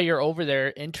 And while you're over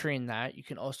there entering that, you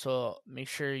can also make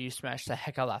sure you smash the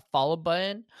heck out of that follow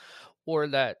button or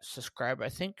that subscribe, I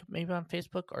think, maybe on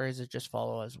Facebook, or is it just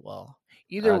follow as well?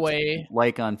 Either way.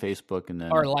 Like on Facebook, and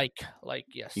then or like,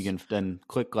 yes. you can then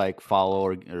click like follow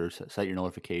or set your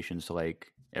notifications to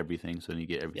like everything, so you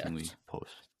get everything we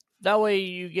post. That way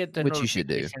you get the Which you should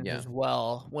do, notifications yeah. as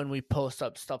well when we post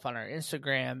up stuff on our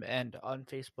Instagram and on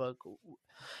Facebook.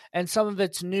 And some of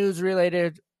it's news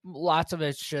related. Lots of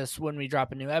it's just when we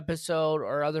drop a new episode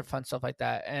or other fun stuff like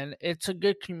that. And it's a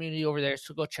good community over there,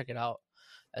 so go check it out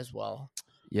as well.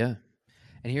 Yeah.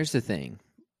 And here's the thing.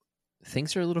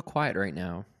 Things are a little quiet right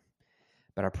now,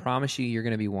 but I promise you you're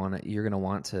going to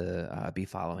want to be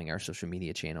following our social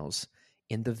media channels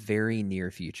in the very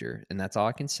near future. And that's all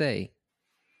I can say,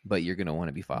 but you're going to want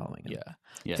to be following them. Yeah.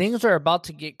 Yes. Things are about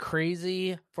to get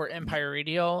crazy for Empire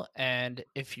Radio, and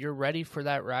if you're ready for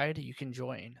that ride, you can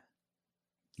join.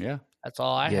 Yeah. That's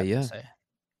all I have to say.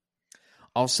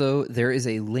 Also, there is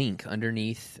a link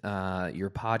underneath your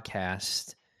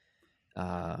podcast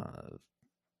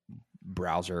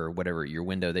browser or whatever your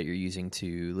window that you're using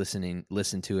to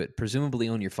listen to it, presumably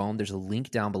on your phone, there's a link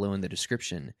down below in the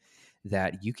description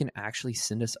that you can actually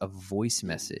send us a voice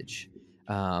message.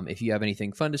 If you have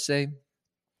anything fun to say,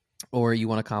 or you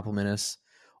want to compliment us,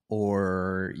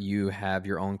 or you have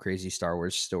your own crazy Star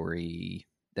Wars story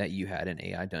that you had in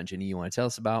AI Dungeon and you want to tell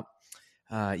us about,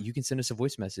 you can send us a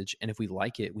voice message. And if we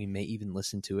like it, we may even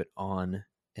listen to it on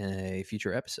a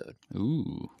future episode.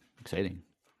 Ooh, exciting.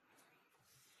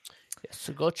 Yeah,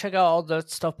 so go check out all that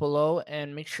stuff below,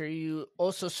 and make sure you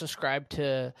also subscribe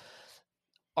to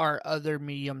our other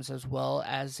mediums as well,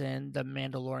 as in the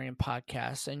Mandalorian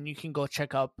podcast. And you can go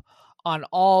check up on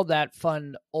all that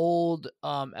fun old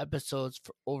episodes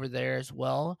over there as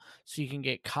well, so you can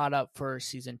get caught up for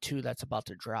season 2 that's about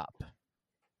to drop.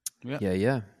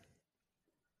 Yeah.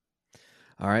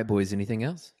 All right, boys. Anything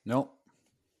else? Nope.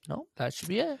 No, that should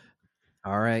be it.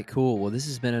 All right, cool. Well, this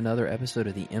has been another episode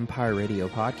of the Empire Radio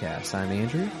Podcast. I'm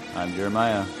Andrew. I'm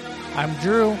Jeremiah. I'm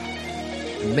Drew.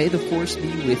 May the Force be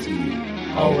with you.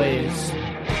 Always.